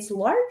it's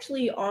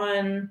largely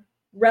on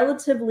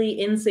relatively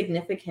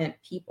insignificant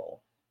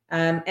people.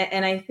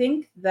 And I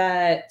think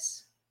that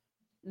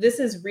this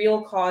is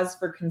real cause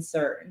for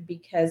concern,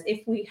 because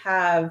if we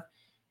have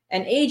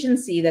an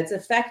agency that's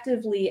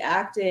effectively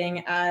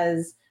acting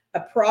as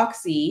a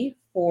proxy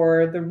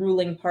for the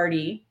ruling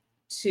party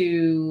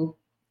to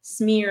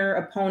smear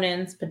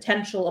opponents,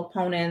 potential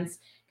opponents,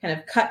 kind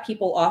of cut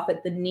people off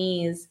at the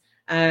knees,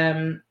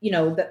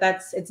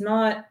 it's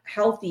not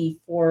healthy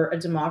for a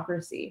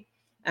democracy.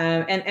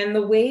 And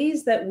the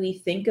ways that we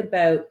think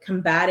about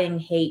combating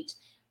hate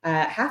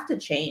have to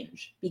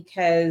change,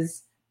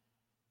 because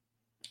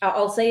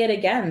I'll say it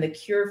again, the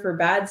cure for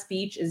bad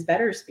speech is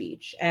better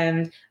speech.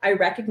 And I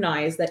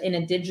recognize that in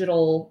a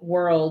digital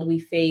world, we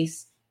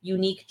face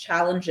unique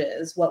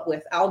challenges, what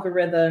with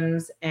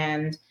algorithms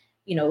and,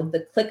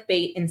 the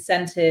clickbait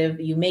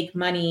incentive. You make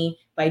money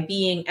by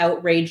being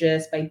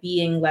outrageous, by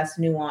being less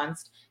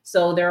nuanced.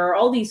 So there are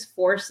all these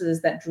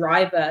forces that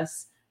drive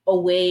us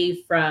away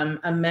from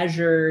a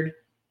measured,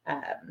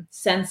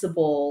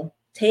 sensible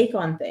take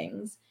on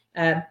things.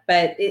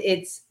 But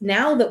it's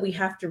now that we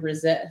have to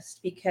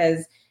resist,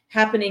 because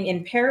happening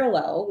in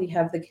parallel, we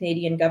have the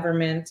Canadian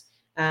government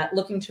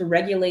looking to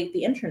regulate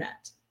the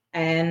internet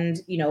and,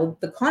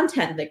 the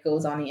content that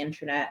goes on the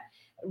internet,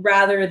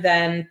 rather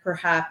than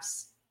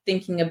perhaps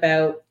thinking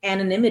about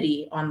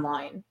anonymity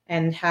online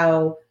and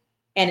how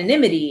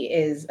anonymity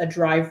is a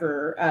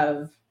driver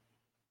of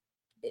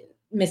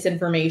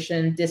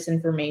misinformation,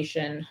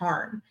 disinformation,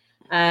 harm.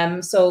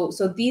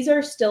 So these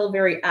are still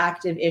very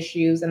active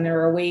issues, and there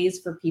are ways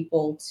for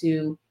people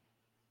to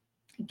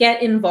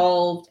get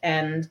involved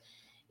and,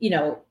 you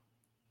know,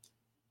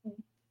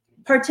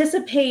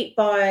 participate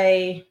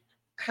by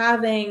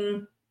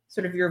having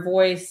sort of your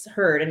voice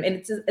heard. And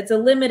it's a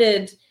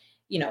limited,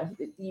 you know,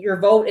 your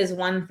vote is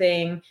one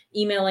thing,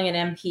 emailing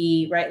an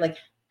MP, right? Like,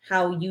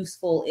 how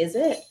useful is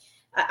it?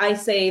 I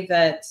say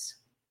that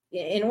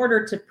in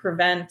order to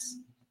prevent,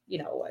 you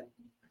know,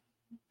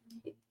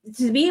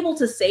 to be able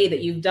to say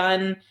that you've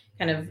done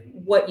kind of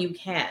what you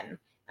can,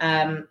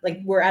 like,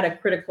 we're at a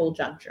critical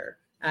juncture.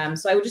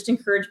 So I would just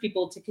encourage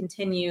people to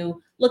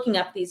continue looking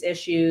up these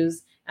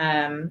issues.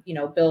 You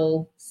know,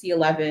 Bill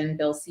C-11,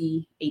 Bill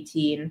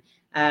C-18,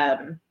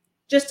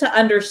 just to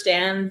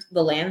understand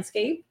the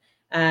landscape,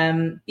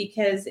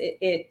 because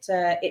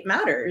it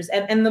matters.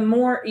 And the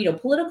more, you know,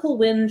 political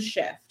winds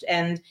shift,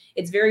 and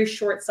it's very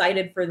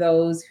short-sighted for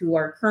those who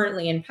are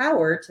currently in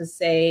power to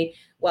say,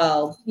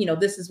 well, you know,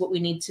 this is what we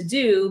need to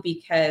do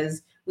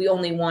because we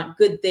only want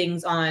good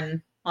things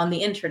on the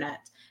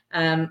internet.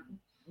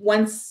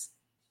 Once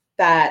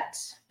that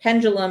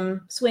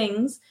pendulum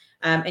swings,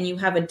 and you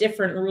have a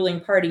different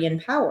ruling party in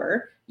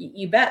power,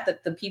 you bet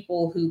that the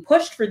people who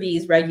pushed for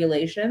these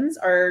regulations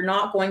are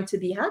not going to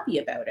be happy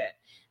about it.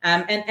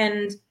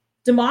 And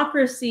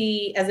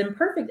democracy, as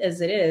imperfect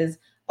as it is,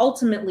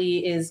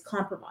 ultimately is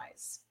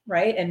compromise,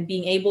 right? And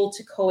being able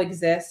to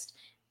coexist,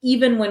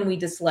 even when we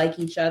dislike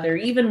each other,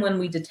 even when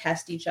we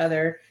detest each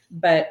other,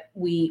 but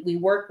we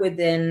work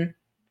within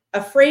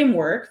a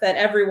framework that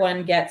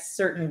everyone gets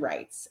certain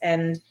rights.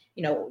 And,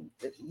 you know,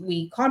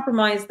 we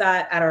compromise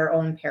that at our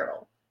own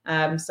peril.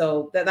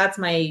 So that's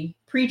my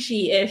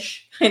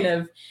preachy-ish kind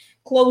of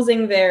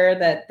closing there,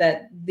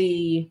 that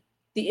the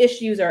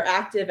issues are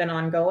active and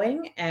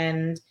ongoing,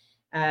 and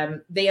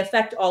they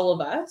affect all of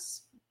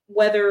us,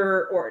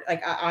 whether, or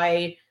like,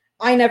 I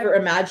never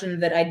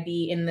imagined that I'd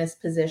be in this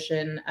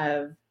position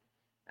of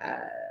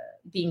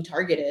being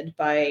targeted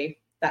by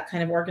that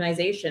kind of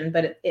organization,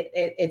 but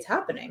it's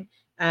happening.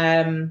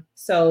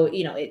 So,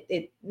 you know,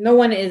 no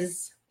one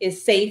is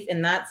safe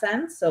in that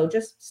sense. So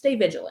just stay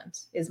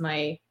vigilant is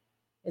my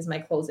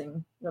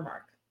closing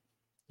remark.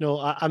 No,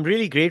 I'm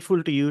really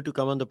grateful to you to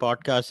come on the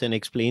podcast and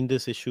explain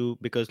this issue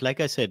because, like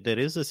I said, there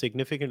is a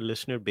significant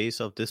listener base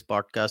of this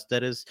podcast.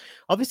 There is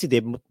obviously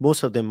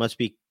most of them must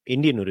be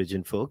Indian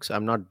origin folks.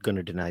 I'm not going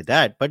to deny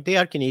that, but they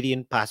are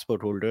Canadian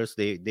passport holders.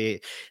 They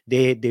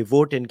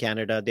vote in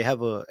Canada. They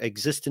have a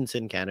existence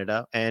in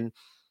Canada, and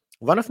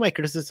one of my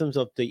criticisms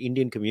of the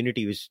Indian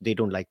community, which they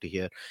don't like to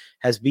hear,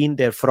 has been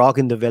their frog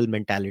in the well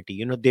mentality.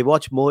 You know, they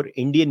watch more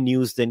Indian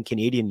news than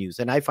Canadian news,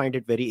 and I find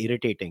it very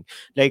irritating.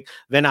 Like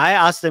when I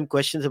ask them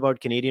questions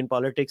about Canadian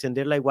politics, and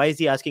they're like, "Why is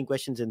he asking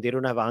questions?" and they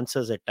don't have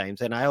answers at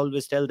times. And I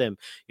always tell them,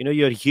 you know,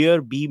 you're here,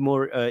 be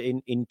more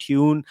in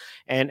tune.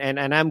 And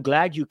I'm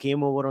glad you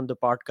came over on the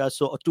podcast.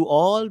 So to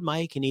all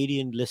my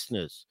Canadian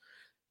listeners,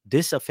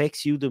 this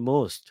affects you the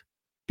most.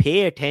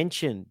 Pay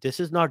attention.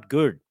 This is not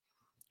good.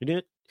 You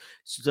know,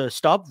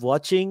 stop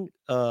watching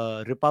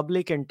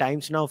Republic and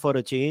Times Now for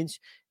a change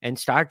and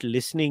start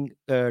listening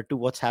to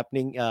what's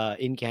happening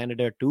in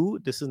Canada too.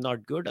 This is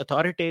not good.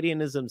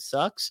 Authoritarianism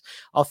sucks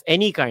of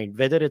any kind,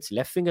 whether it's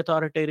left-wing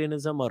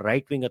authoritarianism or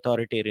right-wing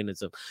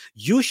authoritarianism.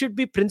 You should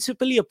be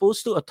principally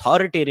opposed to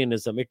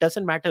authoritarianism. It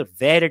doesn't matter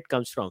where it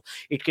comes from.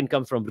 It can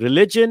come from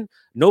religion.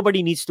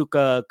 Nobody needs to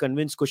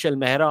convince Kushal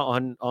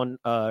Mehra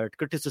on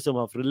criticism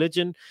of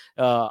religion.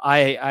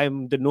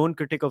 I'm the known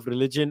critic of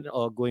religion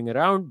going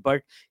around,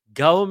 but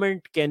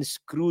government can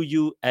screw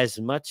you as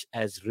much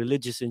as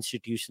religious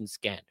institutions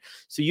can.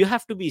 So you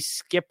have to be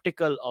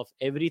skeptical of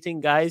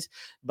everything, guys.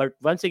 But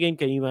once again,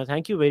 Karima,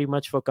 thank you very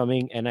much for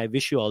coming, and I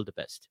wish you all the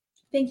best.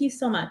 Thank you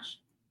so much.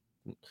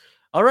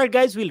 All right,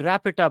 guys, we'll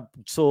wrap it up.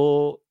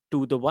 So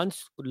to the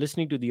ones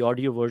listening to the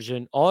audio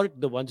version, or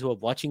the ones who are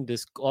watching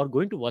this or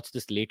going to watch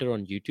this later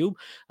on YouTube,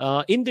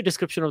 in the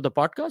description of the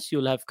podcast,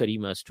 you'll have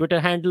Karima's Twitter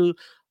handle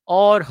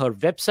or her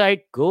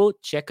website. Go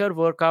check her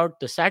workout.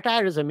 The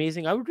satire is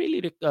amazing. I would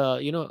really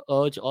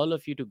urge all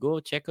of you to go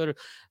check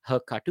her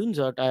cartoons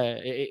out.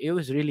 It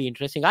was really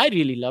interesting. I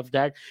really loved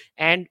that.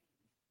 And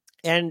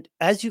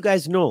as you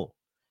guys know,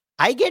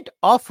 I get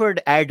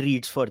offered ad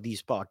reads for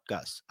these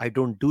podcasts. I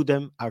don't do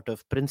them out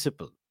of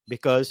principle,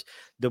 because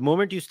the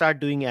moment you start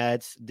doing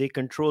ads, they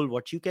control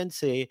what you can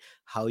say,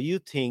 how you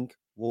think,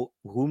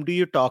 whom do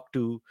you talk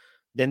to.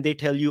 Then they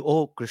tell you,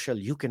 "Oh, Kushal,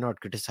 you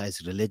cannot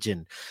criticize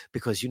religion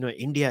because, you know,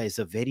 India is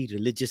a very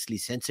religiously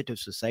sensitive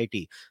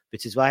society,"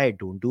 which is why I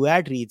don't do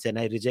ad reads and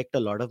I reject a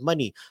lot of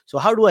money. So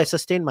how do I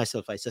sustain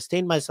myself? I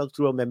sustain myself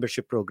through a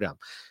membership program.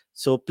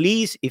 So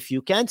please, if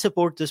you can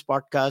support this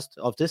podcast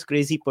of this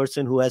crazy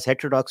person who has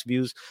heterodox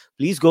views,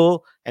 please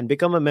go and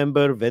become a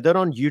member, whether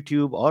on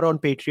YouTube or on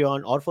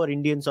Patreon or for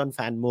Indians on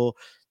Fanmo.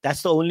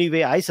 That's the only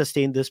way I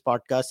sustain this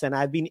podcast, and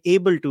I've been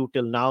able to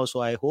till now. So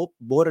I hope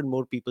more and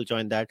more people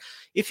join that.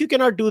 If you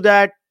cannot do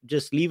that,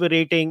 just leave a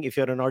rating if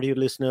you're an audio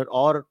listener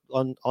or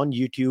on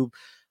YouTube.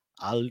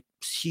 I'll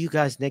see you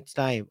guys next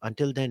time.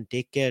 Until then,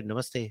 take care.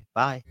 Namaste.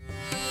 Bye.